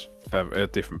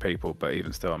different people, but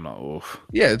even still, I'm not off.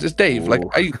 Yeah, it's just Dave. Like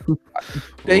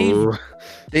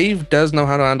Dave does know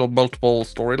how to handle multiple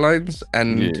storylines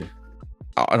and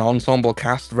an ensemble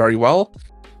cast very well.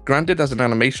 Granted, as an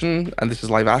animation, and this is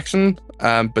live action,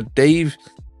 but Dave.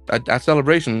 At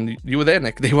Celebration, you were there,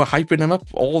 Nick. They were hyping him up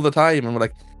all the time, and we're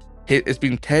like, it's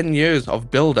been 10 years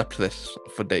of build up to this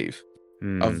for Dave,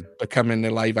 of becoming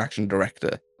a live action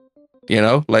director.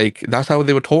 Like that's how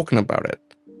they were talking about it.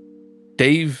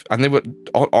 Dave, and they were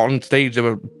on stage. They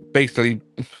were basically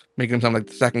making him sound like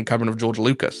the second coming of George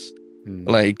Lucas.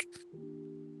 Like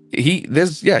he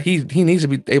needs to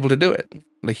be able to do it.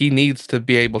 Like he needs to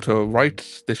be able to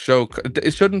write the show.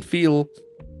 It shouldn't feel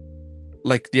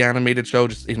like the animated show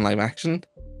just in live action.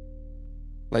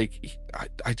 Like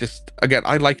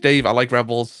I like Dave, I like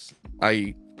Rebels,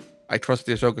 I trust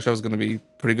the Ahsoka show is going to be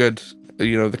pretty good.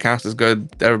 The cast is good,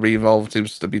 everybody involved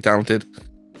seems to be talented,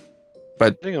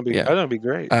 but I think it'll be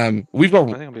great. I think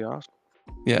it'll be awesome.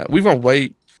 Yeah, we've gone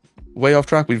way off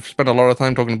track. We've spent a lot of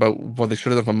time talking about what they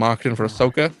should have done for marketing for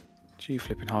Ahsoka. Gee,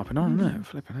 flipping harping on, isn't it?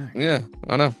 Flipping heck. Yeah,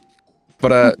 I know.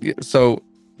 But so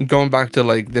going back to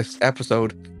like this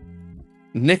episode,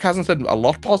 Nick hasn't said a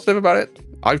lot positive about it.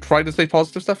 I've tried to say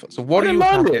positive stuff. So what I are didn't you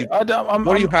mind happy? it.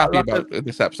 What are you happy like about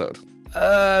this episode?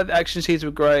 The action scenes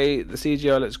were great. The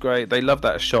CGI looks great. They love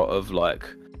that shot of like,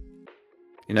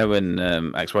 you know, when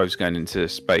ex-wife's going into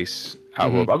space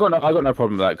outworld. I got no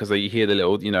problem with that because you hear the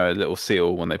little, you know, little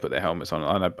seal when they put their helmets on.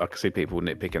 I can see people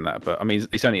nitpicking that, but I mean,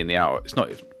 it's only in the hour. It's not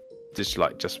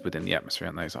just within the atmosphere,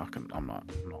 and those. I'm not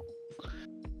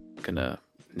gonna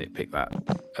nitpick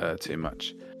that too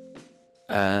much.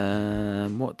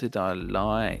 What did I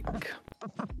like?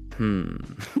 No,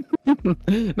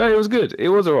 it was good. It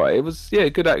was alright. It was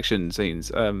good action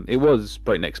scenes. It was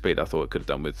breakneck speed. I thought it could have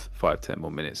done with 5-10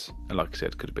 more minutes, and like I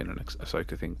said, could have been an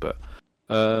Ahsoka thing. But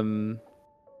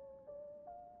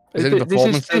is there any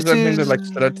performances or anything that like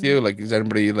stood out to you? Like, is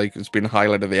anybody like it's been a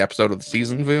highlight of the episode of the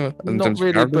season for you? Not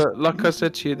really, but like I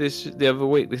said to you the other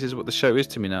week, this is what the show is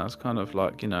to me now. It's kind of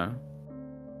like, you know,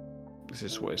 this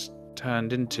is what it's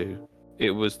turned into.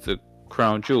 It was the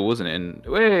crown jewel, wasn't it? And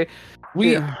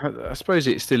I suppose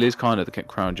it still is kind of the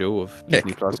crown jewel of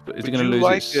Disney Plus. But is it going to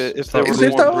lose it its? if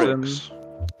there were more bricks?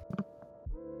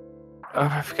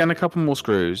 If again, a couple more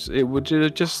screws, it would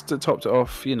just topped it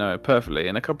off, you know, perfectly,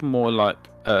 and a couple more like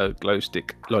glow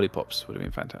stick lollipops would have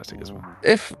been fantastic as well.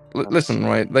 Listen,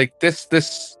 right, like this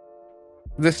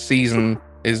season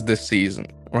is this season,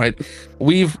 right?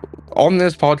 We've on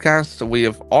this podcast we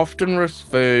have often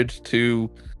referred to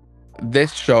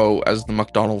this show as the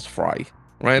McDonald's fry,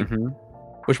 right?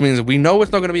 Which means we know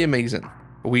it's not going to be amazing.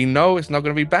 We know it's not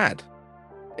going to be bad.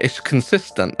 It's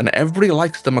consistent, and everybody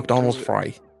likes the McDonald's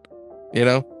fry. You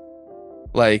know,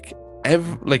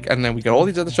 and then we got all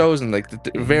these other shows and like the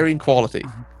varying quality.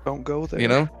 Don't go there. You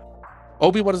know,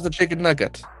 Obi-Wan is the chicken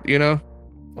nugget. You know.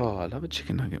 Oh, I love a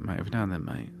chicken nugget, mate. Every now and then,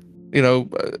 mate. You know,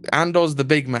 Andor's the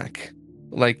Big Mac.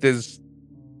 Like there's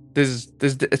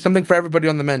something for everybody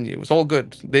on the menu. It's all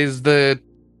good. There's the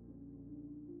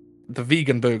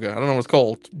vegan burger. I don't know what it's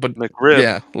called, but McRib.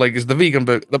 Yeah, like it's the vegan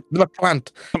burger. The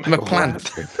McPlant.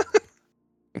 McPlant.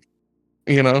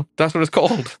 You know, that's what it's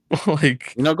called.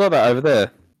 Like, you not got that over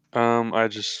there. I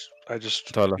just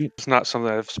Tyler. It's not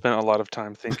something I've spent a lot of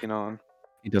time thinking on.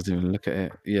 He doesn't even look at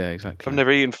it. Yeah, exactly. I've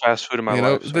never eaten fast food in my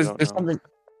life. So there's something.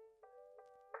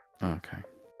 Okay.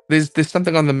 There's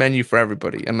something on the menu for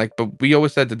everybody, and like, but we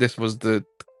always said that this was the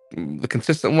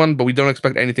consistent one, but we don't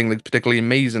expect anything like particularly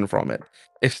amazing from it.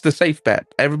 It's the safe bet.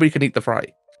 Everybody can eat the fry.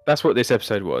 That's what this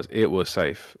episode was. It was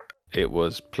safe. It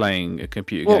was playing a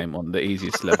computer game on the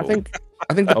easiest level.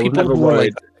 I think the people never who were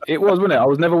worried. It was, wasn't it? I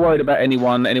was never worried about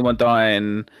anyone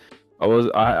dying. I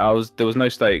was. There was no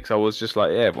stakes. I was just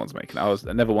like, yeah, everyone's making it.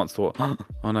 I never once thought, oh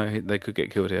no, they could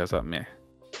get killed here. I was like, meh.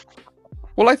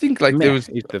 Well, I think like there was.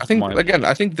 I think mind. again.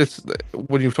 I think this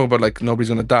when you're talking about like nobody's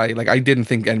gonna die. Like I didn't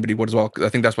think anybody would as well. I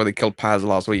think that's why they killed Paz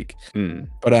last week.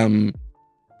 But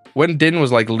when Din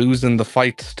was like losing the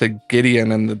fight to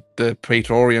Gideon and the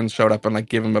Praetorians showed up and like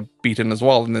gave him a beating as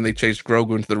well, and then they chased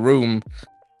Grogu into the room.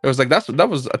 It was like that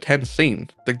was a tense scene.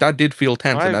 Like that did feel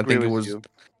tense, and I think it was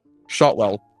shot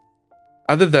well.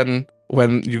 Other than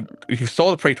when you saw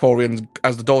the Praetorians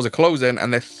as the doors are closing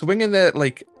and they're swinging their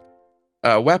like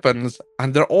weapons,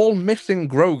 and they're all missing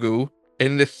Grogu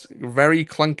in this very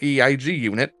clunky IG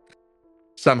unit.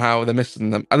 Somehow they're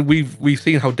missing them, and we've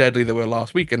seen how deadly they were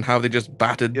last week and how they just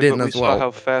battered Din as well. We saw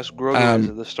how fast Grogu is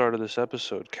at the start of this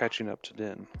episode, catching up to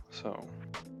Din. So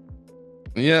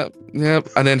yeah,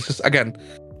 and then it's just again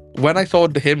when I saw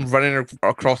him running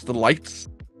across the lights,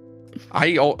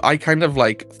 I kind of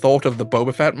like thought of the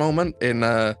Boba Fett moment in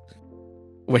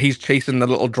where he's chasing the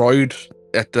little droid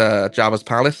at Jabba's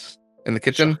palace in the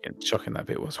kitchen. Shocking that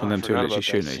bit was when them two are literally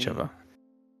shooting at each other.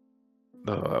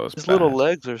 Oh, that was his bad. little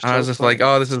legs are. I was just like,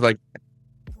 oh, this is like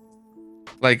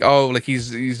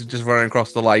he's just running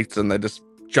across the lights and they're just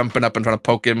jumping up and trying to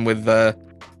poke him with their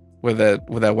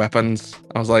weapons.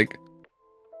 I was like,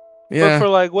 yeah. But for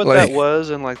like what that was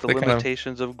and like the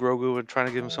limitations of Grogu and trying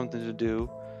to give him something to do,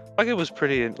 like it was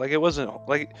pretty. Like it wasn't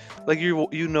like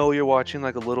you know you're watching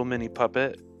like a little mini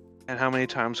puppet, and how many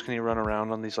times can you run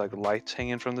around on these like lights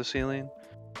hanging from the ceiling?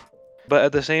 But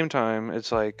at the same time,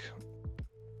 it's like,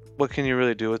 what can you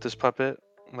really do with this puppet?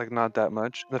 Like, not that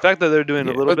much. The fact that they're doing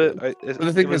a little bit,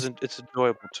 it's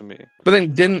enjoyable to me. But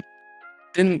then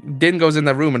Din goes in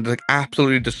that room and like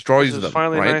absolutely destroys them. It's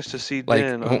finally right? nice to see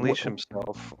Din unleash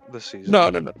himself this season.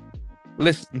 No.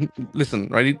 Listen,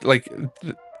 right? Like,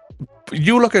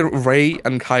 you look at Rey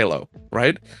and Kylo,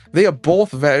 right? They are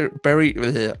both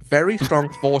very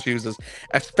strong Force users,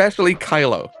 especially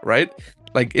Kylo, right?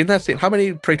 Like in that scene, how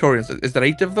many Praetorians? Is there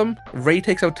 8 of them? Rey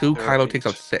takes out 2, Kylo takes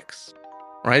out 6,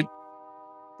 right?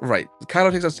 Right.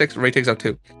 Kylo takes out 6, Rey takes out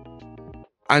 2.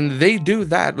 And they do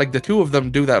that, like the two of them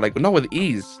do that, like not with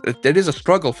ease. It is a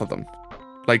struggle for them.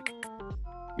 Like,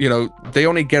 you know, they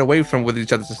only get away from with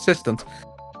each other's assistance.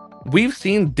 We've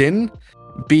seen Din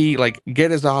be like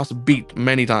get his ass beat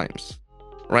many times,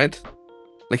 right?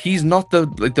 Like he's not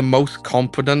the most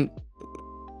competent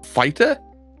fighter.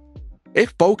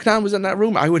 If Bo-Katan was in that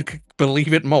room, I would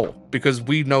believe it more because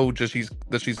we know that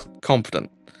she's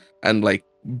competent and like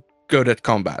good at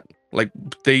combat. Like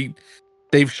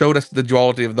they've showed us the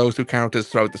duality of those two characters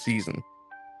throughout the season,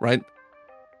 right?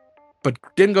 But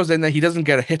Din goes in there, he doesn't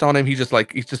get a hit on him. He's just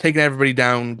taking everybody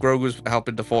down. Grogu's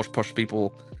helping to force push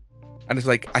people, and it's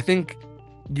like I think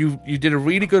you did a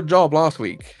really good job last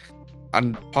week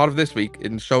and part of this week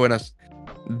in showing us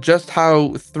just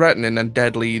how threatening and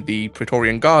deadly the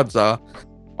Praetorian Guards are,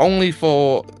 only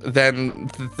for them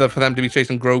to be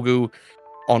chasing Grogu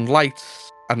on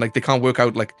lights and like they can't work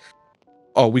out like,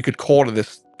 oh, we could corner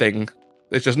this thing.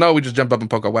 It's just no, we just jump up and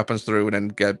poke our weapons through and then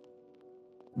get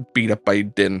beat up by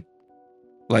Din.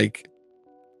 Like,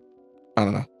 I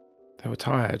don't know. They were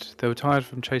tired. They were tired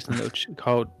from chasing a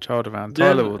little child around.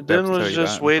 Tyler will Din tell was you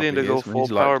just that in a waiting couple to of go years when full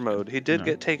he's power like, mode. He did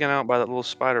get taken out by that little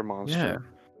spider monster. Yeah.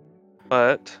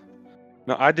 But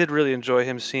no, I did really enjoy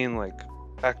him seeing like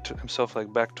back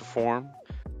to form,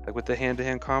 like with the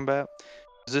hand-to-hand combat.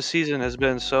 This season has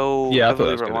been so Yeah, I thought heavily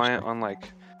that was good, reliant actually. on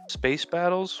like space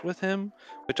battles with him,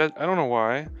 which I don't know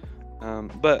why.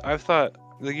 But I've thought,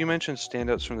 like you mentioned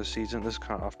standouts from the season. This is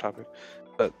kind of off topic,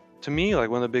 but to me, like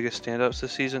one of the biggest standouts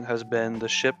this season has been the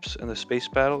ships and the space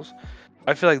battles.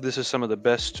 I feel like this is some of the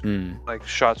best like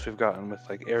shots we've gotten with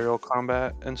like aerial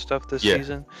combat and stuff this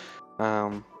season.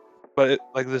 But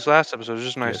like this last episode, it's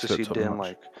just nice to see Din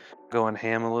like going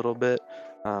ham a little bit.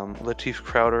 Lateef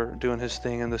Crowder doing his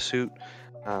thing in the suit.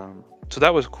 So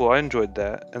that was cool. I enjoyed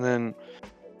that. And then,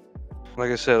 like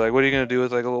I said, like what are you gonna do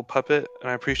with like a little puppet? And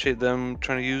I appreciate them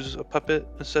trying to use a puppet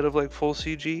instead of like full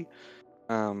CG.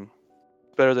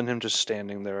 Better than him just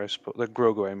standing there, I suppose. Like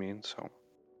Grogu, I mean. So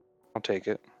I'll take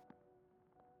it.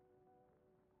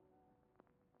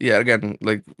 Yeah, again,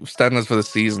 like standards for the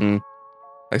season.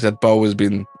 Like I said, Bo has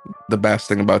been the best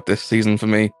thing about this season for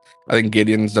me. I think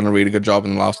Gideon's done a really good job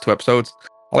in the last 2 episodes.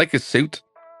 I like his suit.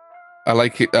 I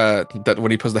like it, that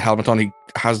when he puts the helmet on, he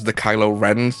has the Kylo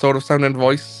Ren sort of sounding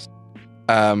voice.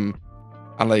 And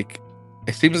like,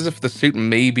 it seems as if the suit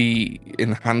may be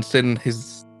enhancing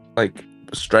his like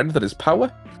strength and his power.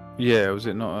 Yeah, was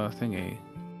it not a thingy?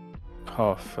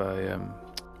 Half a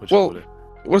what do you call it?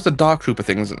 What's the Dark Trooper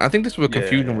things? I think this was a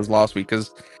confusion was last week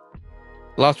because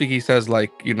last week he says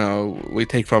like, you know, we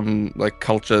take from like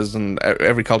cultures and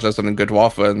every culture has something good to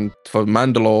offer, and for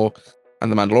Mandalore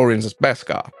and the Mandalorians it's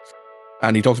Beskar.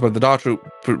 And he talks about the Dark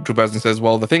Troopers and says,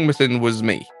 well, the thing missing was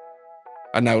me.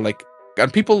 And now like,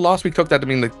 and people last week took that to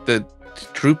mean like the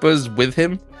troopers with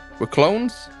him were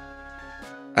clones.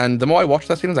 And the more I watched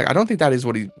that scene, I was like, I don't think that is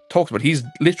what he talks about. He's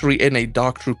literally in a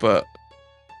Dark Trooper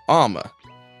armor.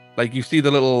 Like you see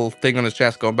the little thing on his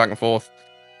chest going back and forth.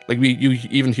 Like you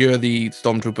even hear the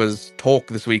stormtroopers talk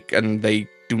this week, and they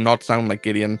do not sound like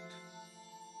Gideon.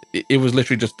 It was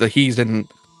literally just that he's in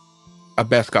a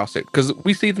Beskar suit. Because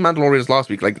we see the Mandalorians last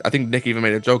week. Like I think Nick even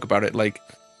made a joke about it. Like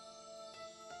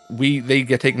they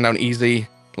get taken down easy.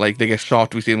 Like they get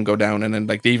shot, we see them go down, and then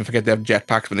like they even forget they have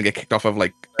jetpacks when they get kicked off of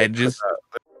like edges.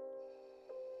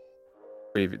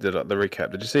 The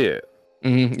recap. Did you see it?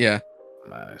 Yeah.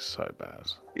 Man, it's so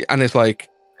bad. And it's like,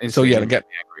 so yeah, get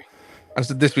angry. And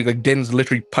so this week, like Din's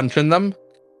literally punching them,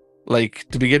 like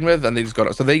to begin with, and they just got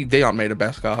it. So they aren't made of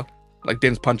Beskar. Like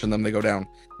Din's punching them, they go down.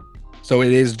 So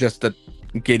it is just that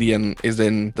Gideon is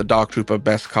in the Dark Trooper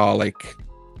Beskar like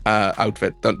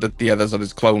outfit. The others are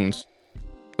his clones.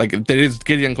 Like there is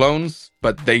Gideon clones,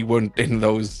 but they weren't in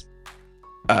those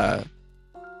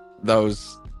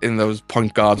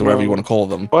point guards or whatever you want to call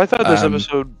them. Well, I thought this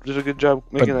episode did a good job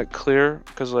making that clear,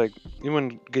 because like even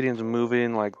when Gideon's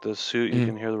moving, like the suit, you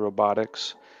can hear the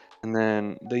robotics, and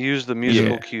then they use the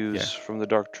musical cues from the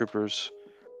Dark Troopers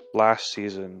last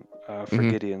season for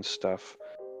Gideon's stuff.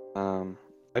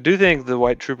 I do think the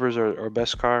White Troopers are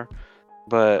Beskar,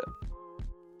 but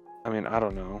I mean I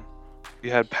don't know. You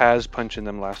had Paz punching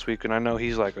them last week, and I know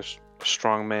he's like a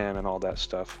strong man and all that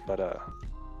stuff, but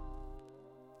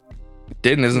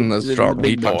Din isn't a strong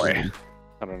big boy.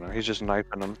 I don't know. He's just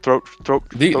knifing them, throat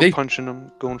punching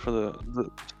them, going for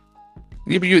the.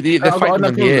 Yeah, but they're fighting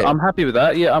in the air. I'm happy with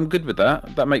that. Yeah, I'm good with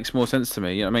that. That makes more sense to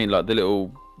me. You know what I mean? Like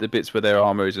the bits where their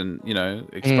armor is and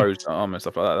exposed armor and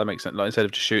stuff like that. That makes sense. Like instead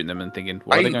of just shooting them and thinking,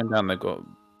 why are they going down? They've got.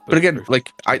 But again,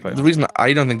 like the reason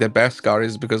I don't think they're Beskar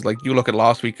is because like you look at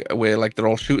last week where like they're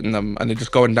all shooting them and they're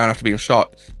just going down after being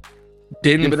shot.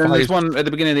 Din Yeah, but then fires. there's one at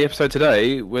the beginning of the episode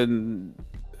today when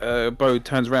Bo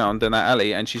turns around in that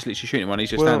alley and she's literally shooting one.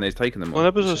 He's just standing there, he's taking them Well, on.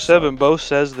 in episode 7, Bo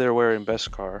says they're wearing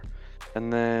Beskar,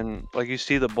 and then like you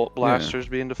see the bolt blasters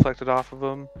being deflected off of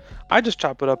them. I just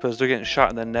chop it up as they're getting shot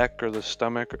in the neck or the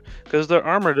stomach, because their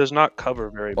armor does not cover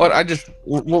very What much. I just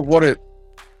what it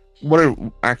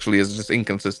actually is just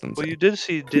inconsistency. Well, you did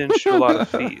see Din shoot a lot of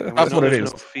feet. And That's what it there's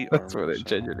is. No feet That's armor, what it so.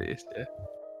 genuinely is. Yeah.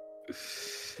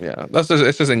 Yeah,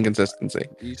 it's just inconsistency.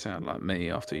 You sound like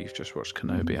me after you've just watched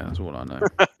Kenobi. That's all I know.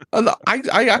 And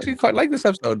I actually quite like this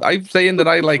episode. I'm saying that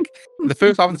I like the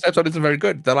first half of this episode isn't very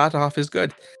good. The latter half is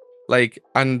good. Like,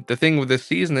 and the thing with this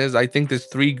season is, I think there's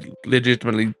 3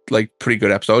 legitimately like pretty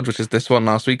good episodes, which is this one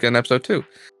last week and episode 2.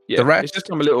 Yeah, the rest, it's just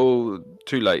come a little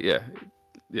too late. Yeah.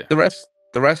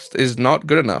 The rest is not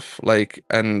good enough. Like,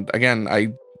 and again,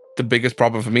 the biggest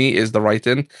problem for me is the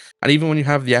writing. And even when you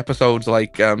have the episodes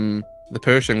like the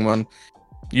Pershing one,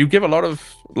 you give a lot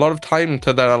of time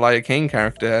to that Elia Kane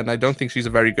character, and I don't think she's a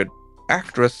very good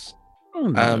actress. Oh,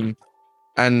 no.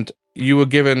 And you were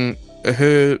given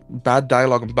her bad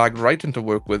dialogue and bad writing to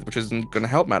work with, which isn't going to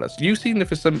help matters. You've seen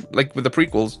if it's some like with the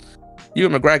prequels,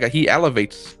 Ewan McGregor, he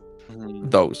elevates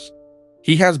those.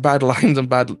 He has bad lines and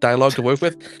bad dialogue to work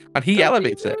with, and he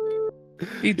elevates it.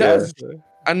 He does. Yeah.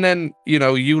 And then you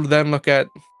then look at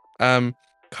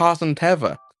Carson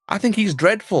Teva. I think he's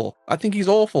dreadful. I think he's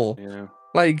awful. Yeah.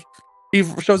 Like, he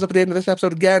shows up at the end of this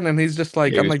episode again, and he's just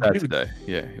like, yeah, I'm like, dude. Today.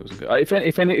 Yeah, it wasn't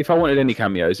good. If I wanted any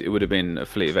cameos, it would have been a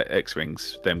fleet of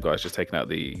X-wings. Them guys just taking out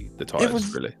the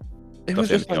tires. Really, it was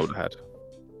just like, I would have had.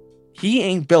 He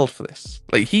ain't built for this.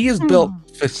 Like, he is built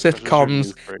for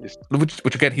sitcoms,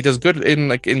 which again he does good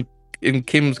in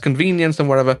Kim's Convenience and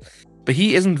whatever. But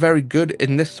he isn't very good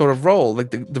in this sort of role.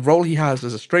 Like the role he has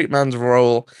is a straight man's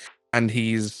role, and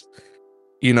he's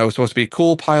supposed to be a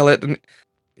cool pilot, and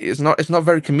it's not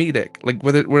very comedic. Like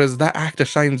whereas that actor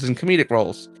shines in comedic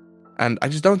roles, and I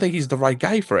just don't think he's the right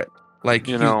guy for it. Like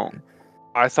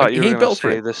I thought you were going to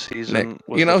say this season Nick,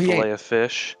 was the fillet of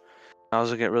fish. I was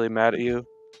going to get really mad at you.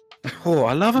 Oh,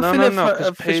 I love a fillet. No,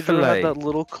 because Pedro had that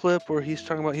little clip where he's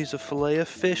talking about he's a fillet of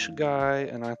fish guy,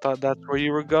 and I thought that's where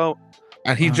you were going.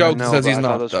 And he jokes and says he's not.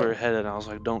 I thought that's where you're headed, and I was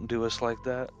like, don't do us like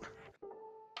that.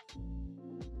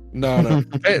 No.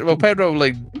 Well, Pedro,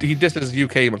 like, he disses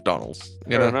UK McDonald's.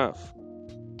 Fair enough.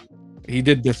 He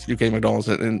did diss UK McDonald's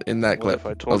in that clip if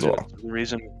I told as well. The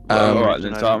reason all right,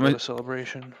 then start a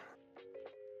celebration.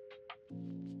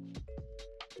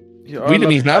 Yeah, we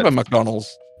didn't even have a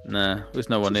McDonald's. Nah, there's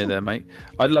no one near there, mate.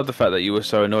 I love the fact that you were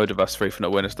so annoyed with us 3 for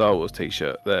not wearing a Star Wars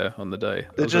t-shirt there on the day.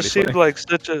 It just seemed like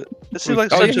such a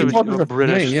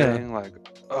British thing. Like,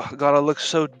 oh god, I look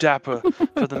so dapper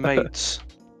for the mates.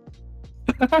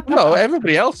 No,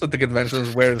 everybody else at the convention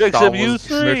is wearing Star Wars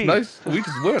merchandise. We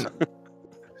just weren't.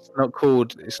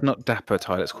 It's not dapper,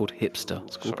 Tyler. It's called hipster.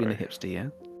 It's called being a hipster, yeah?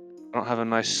 I don't have a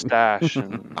nice stash.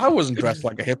 And I wasn't dressed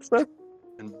like a hipster.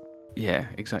 Yeah,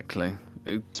 exactly.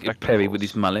 Perry with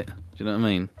his mullet. Do you know what I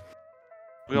mean?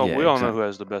 We all know who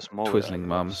has the best mullet. Twizzling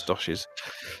mums, doshes.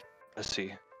 Let's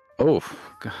see. Oh,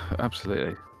 God,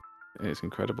 absolutely. It's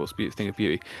incredible. It's a beautiful thing of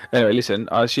beauty. Anyway, listen,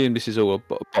 I assume this is all a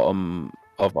bottom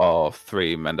of our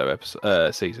 3 Mando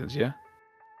seasons, yeah?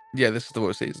 Yeah, this is the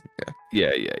worst season,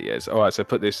 yeah. Yeah. All right, so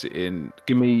put this in.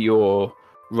 Give me your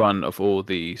run of all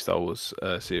the Star Wars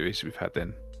series we've had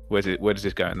then. Where does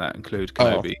this go in that? Include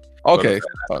Kenobi? Oh, okay.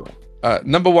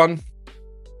 Number 1,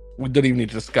 we don't even need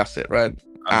to discuss it, right?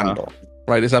 Andor.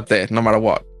 Right, it's up there, no matter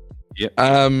what. Yeah.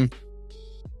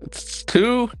 It's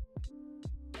 2.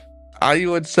 I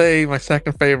would say my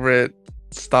second favorite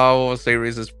Star Wars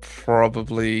series is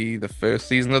probably the first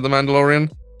season of The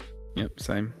Mandalorian. Yep,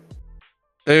 same.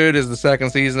 3rd is the second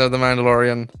season of The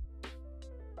Mandalorian.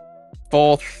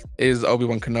 4th is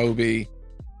Obi-Wan Kenobi.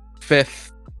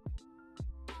 5th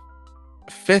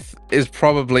is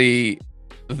probably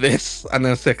this, and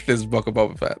then 6th is Book of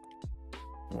Boba Fett.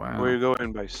 Wow. Where you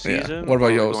going by season? Yeah. What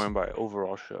about yours? Going by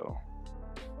overall show.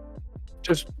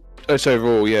 Just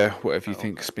overall, yeah. Whatever you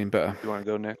think's been better. You want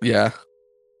to go, Nick? Yeah.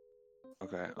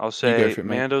 Okay, I'll say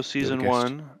Mando season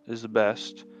 1 is the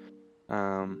best.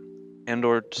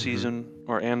 Andor season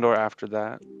or Andor after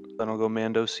that. Then I'll go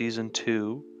Mando season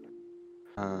 2.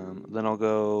 Then I'll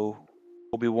go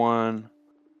Obi-Wan.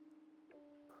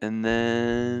 And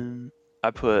then I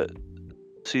put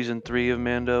season 3 of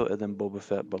Mando and then Boba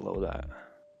Fett below that.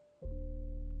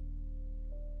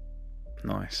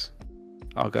 Nice.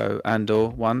 I'll go Andor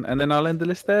 1, and then I'll end the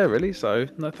list there, really. So,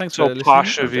 no, thanks for listening.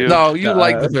 Posh of you. No, you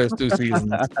like the first 2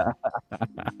 seasons. I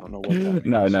don't know what that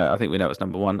No, I think we know what's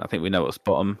number 1. I think we know what's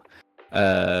bottom.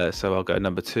 So I'll go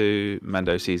number 2,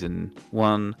 Mando season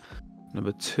 1.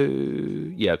 Number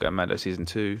 2, yeah, I'll go Mando season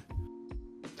 2.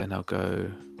 Then I'll go.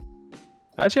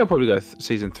 Actually, I'll probably go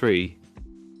season 3,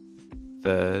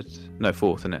 third, no,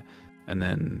 fourth, isn't it? And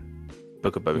then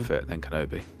Book of Boba Fett, then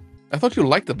Kenobi. I thought you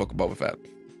liked the Book of Boba Fett.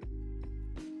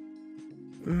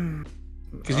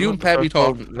 Because you and Peppy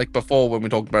told, like, before when we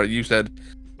talked about it, you said,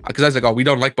 because I was like, oh, we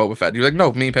don't like Boba Fett. You're like,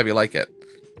 no, me and Peppy like it.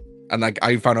 And like,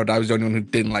 I found out I was the only one who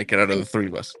didn't like it out of the three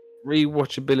of us.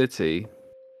 Rewatchability.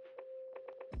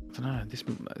 I don't know,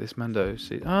 this Mando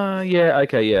season. Yeah,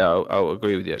 okay, yeah, I'll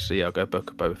agree with you actually. Yeah, I'll go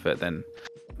Book of Boba Fett, then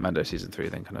Mando season 3,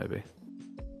 then Kenobi.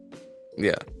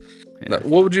 Yeah. Now,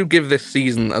 what would you give this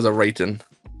season as a rating?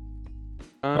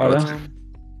 I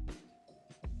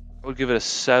would give it a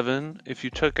 7. If you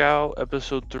took out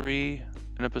episode 3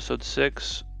 and episode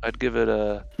 6, I'd give it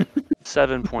a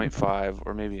 7.5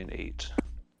 or maybe an 8.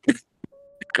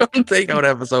 Couldn't take out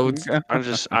episodes. I'm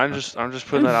just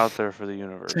putting that out there for the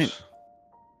universe. It's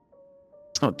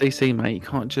not DC, mate. You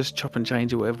can't just chop and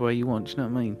change it whatever way you want. Do you know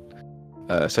what I mean?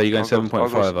 So you're going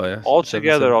 7.5, are you?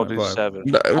 Altogether, I'll do 7.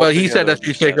 No, well, he said that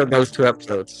you take out those 2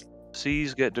 episodes.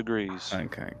 C's get degrees.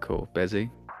 Okay, cool.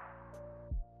 Bezzy?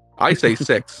 I say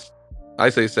 6. I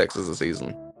say 6 as a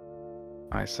season.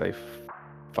 I say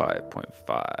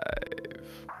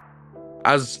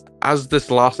 5.5. As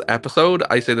this last episode,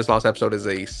 I say this last episode is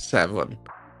a 7.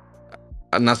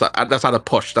 And that's at a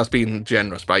push. That's being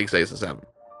generous, but I say it's a 7.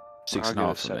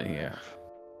 6.5 for me, yeah.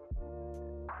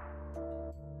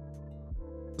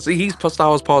 See, he's Star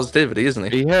Wars positivity,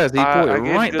 isn't he? He has. He brought it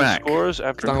right good back. Scores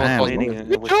after complaining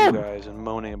with you guys and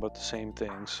moaning about the same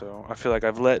thing. So I feel like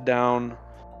I've let down.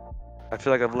 I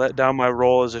feel like I've let down my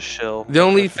role as a shill. The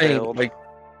only thing, like,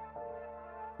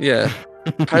 yeah,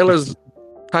 Tyler's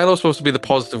supposed to be the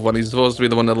positive one. He's supposed to be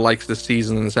the one that likes this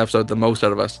season and this episode the most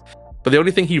out of us. But the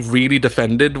only thing he really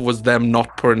defended was them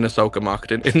not putting Ahsoka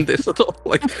marketing in this at all.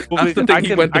 Like, that's the thing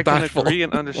he went to bat for. I can agree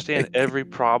and understand every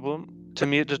problem. To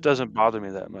me, it just doesn't bother me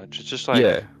that much. It's just like,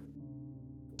 yeah,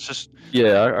 it's just,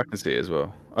 yeah, I can see it as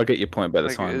well. I get your point by the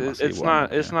like, time.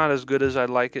 it's not as good as I'd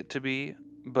like it to be,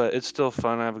 but it's still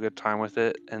fun. I have a good time with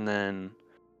it. And then,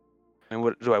 and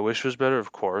what do I wish was better?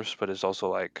 Of course, but it's also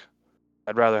like,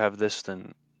 I'd rather have this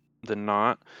than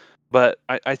not. But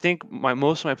I think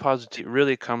most of my positivity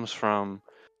really comes from,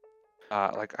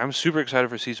 like, I'm super excited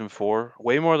for season 4,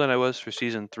 way more than I was for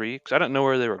season 3, because I didn't know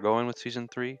where they were going with season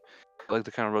 3. Like,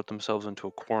 they kind of wrote themselves into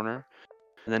a corner.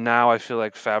 And then now I feel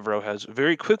like Favreau has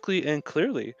very quickly and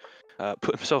clearly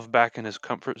put himself back in his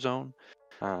comfort zone.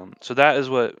 So that is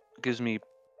what gives me,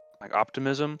 like,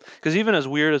 optimism. Because even as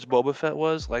weird as Boba Fett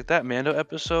was, like, that Mando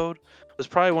episode was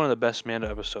probably one of the best Mando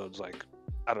episodes, like,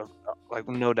 out of, like,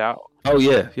 no doubt. Oh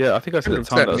yeah, I think I said at the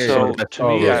time. So to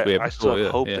me, I still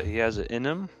have hope that he has it in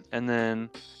him. And then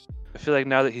I feel like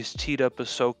now that he's teed up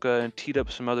Ahsoka and teed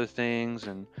up some other things,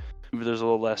 and maybe there's a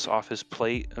little less off his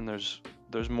plate, and there's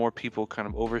more people kind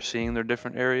of overseeing their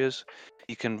different areas,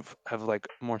 he can have, like,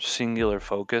 more singular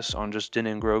focus on just Din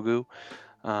and Grogu.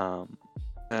 So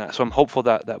I'm hopeful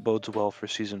that bodes well for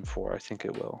season 4. I think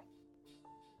it will.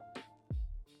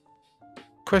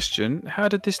 Question: how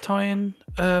did this tie in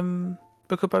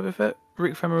Book of Boba Fett?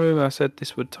 Rick Famuyiwa said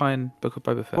this would tie in Book of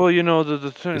Boba Fett. Well, you know,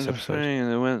 the thing,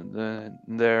 they went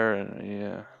there, and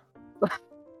yeah.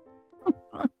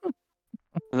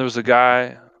 And there was a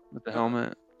guy with the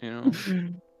helmet, you know.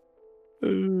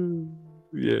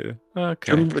 Yeah.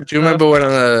 Okay. Do you remember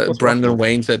when Brandon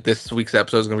Wayne said this week's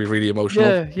episode is going to be really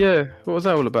emotional? Yeah. What was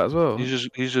that all about as well? He's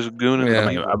just gooning. Yeah.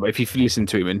 I mean, if you've listened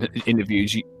to him in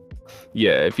interviews,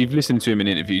 if you've listened to him in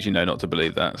interviews, you know not to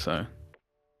believe that. So,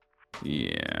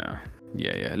 yeah.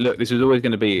 Look, this was always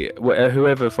going to be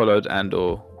whoever followed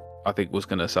Andor, I think, was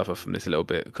going to suffer from this a little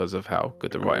bit because of how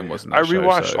good the writing was. In that I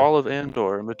rewatched show, all of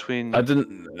Andor in between I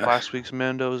didn't last week's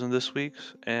Mandos and this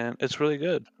week's, and it's really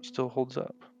good. It still holds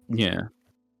up. Yeah.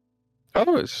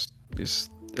 Oh, it's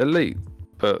elite,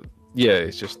 but yeah,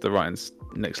 it's just the writing's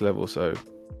next level. So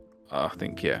I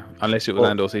think unless it was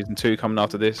Andor season 2 coming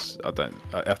after this, I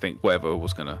think whatever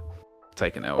was gonna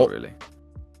take an L really.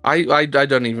 I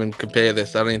don't even compare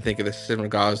this. I don't even think of this in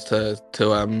regards to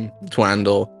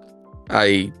Andor.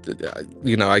 I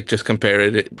just compare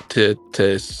it to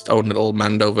his own little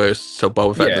Mandoverse. So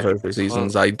Boba Fett the first 3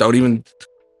 seasons. I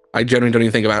generally don't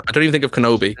even think about. I don't even think of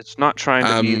Kenobi. It's not trying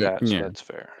to be that. So that's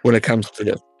fair. When it comes to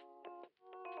this.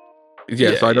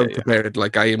 So I don't compare it.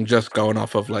 Like, I am just going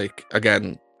off of, like,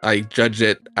 again, I judge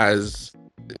it as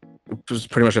just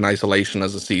pretty much in isolation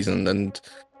as a season, and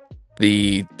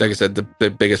like I said, the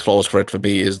biggest flaws for it for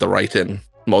me is the writing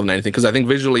more than anything, because I think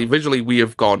visually we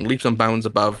have gone leaps and bounds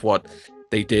above what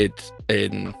they did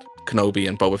in Kenobi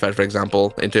and Boba Fett, for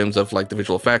example, in terms of, like, the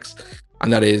visual effects,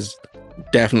 and that is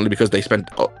definitely because they spent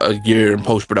a year in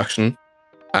post production,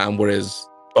 whereas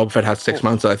Boba Fett had 6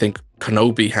 months. And I think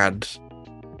Kenobi had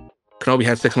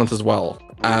 6 months as well.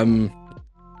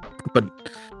 But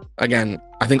again,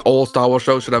 I think all Star Wars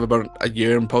shows should have about a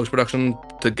year in post production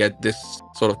to get this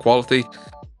sort of quality.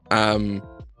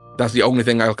 That's the only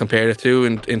thing I'll compare it to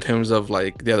in terms of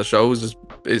like the other shows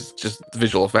is just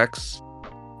visual effects.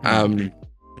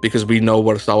 Because we know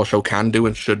what a Star Wars show can do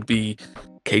and should be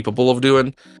capable of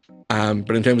doing.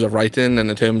 But in terms of writing and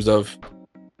in terms of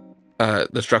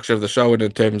the structure of the show and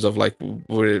in terms of like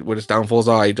where its downfalls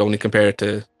are, I'd only compare it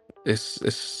to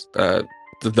the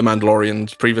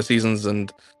Mandalorian's previous seasons.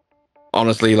 And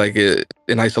honestly, like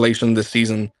in isolation, this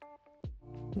season,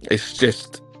 it's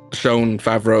just shown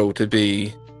Favreau to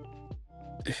be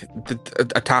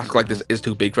a task like this is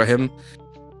too big for him.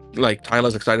 Like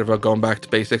Tyler's excited about going back to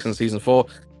basics in season 4.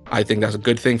 I think that's a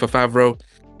good thing for Favreau.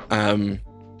 And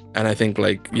I think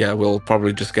we'll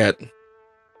probably just get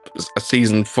a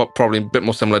season probably a bit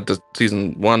more similar to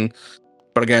season 1.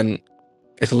 But again,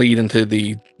 it's a lead into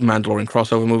the Mandalorian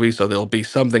crossover movie, so there'll be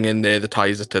something in there that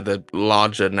ties it to the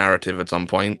larger narrative at some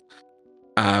point.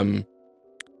 And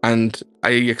I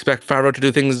expect Favreau to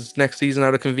do things next season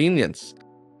out of convenience.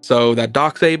 So that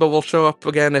Darksaber will show up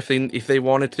again if they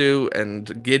wanted to,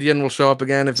 and Gideon will show up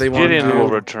again if they wanted to. Gideon will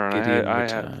return. Gideon I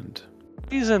returned.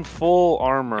 He's in full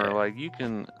armor. Yeah. Like you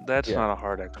can. That's Yeah. not a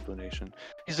hard explanation.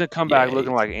 He's gonna come back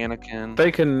looking like Anakin.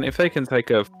 If they can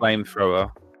take a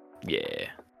flamethrower,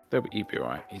 he'd be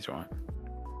right. He's right.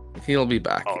 He'll be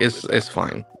back. Oh, It's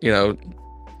fine. You know,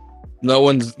 no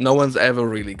one's ever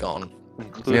really gone.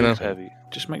 Including Heavy.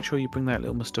 Just make sure you bring that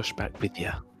little moustache back with you.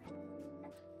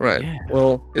 Right. Yeah.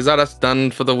 Well, is that us done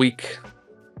for the week?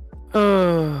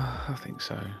 I think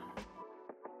so.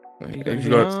 You got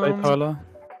anything to say, Tyler?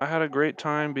 I had a great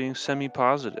time being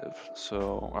semi-positive,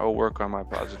 so I will work on my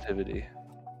positivity.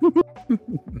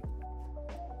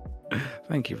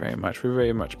 Thank you very much. We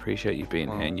very much appreciate you being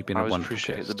here, and you've been a I always wonderful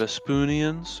appreciate guest. the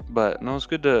Bespunians, but no, it's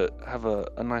good to have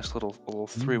a nice little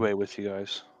three-way with you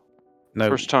guys. No,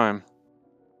 First time.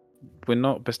 we're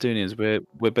not Bestunians.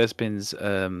 We're Bespin's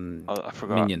I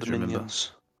forgot minions. the Remember?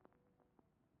 minions.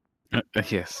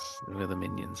 Yes, we're the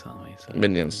minions, aren't we? So,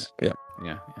 Minions. Yeah.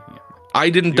 Yeah. I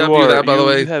didn't dub you that, by the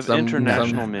way. You have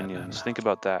international some- minions. Think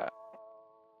about that.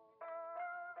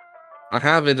 I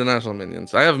have international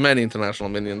minions. I have many international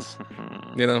minions.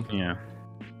 You know. Yeah.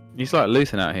 He's like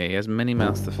Luthor out here. He has many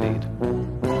mouths to feed.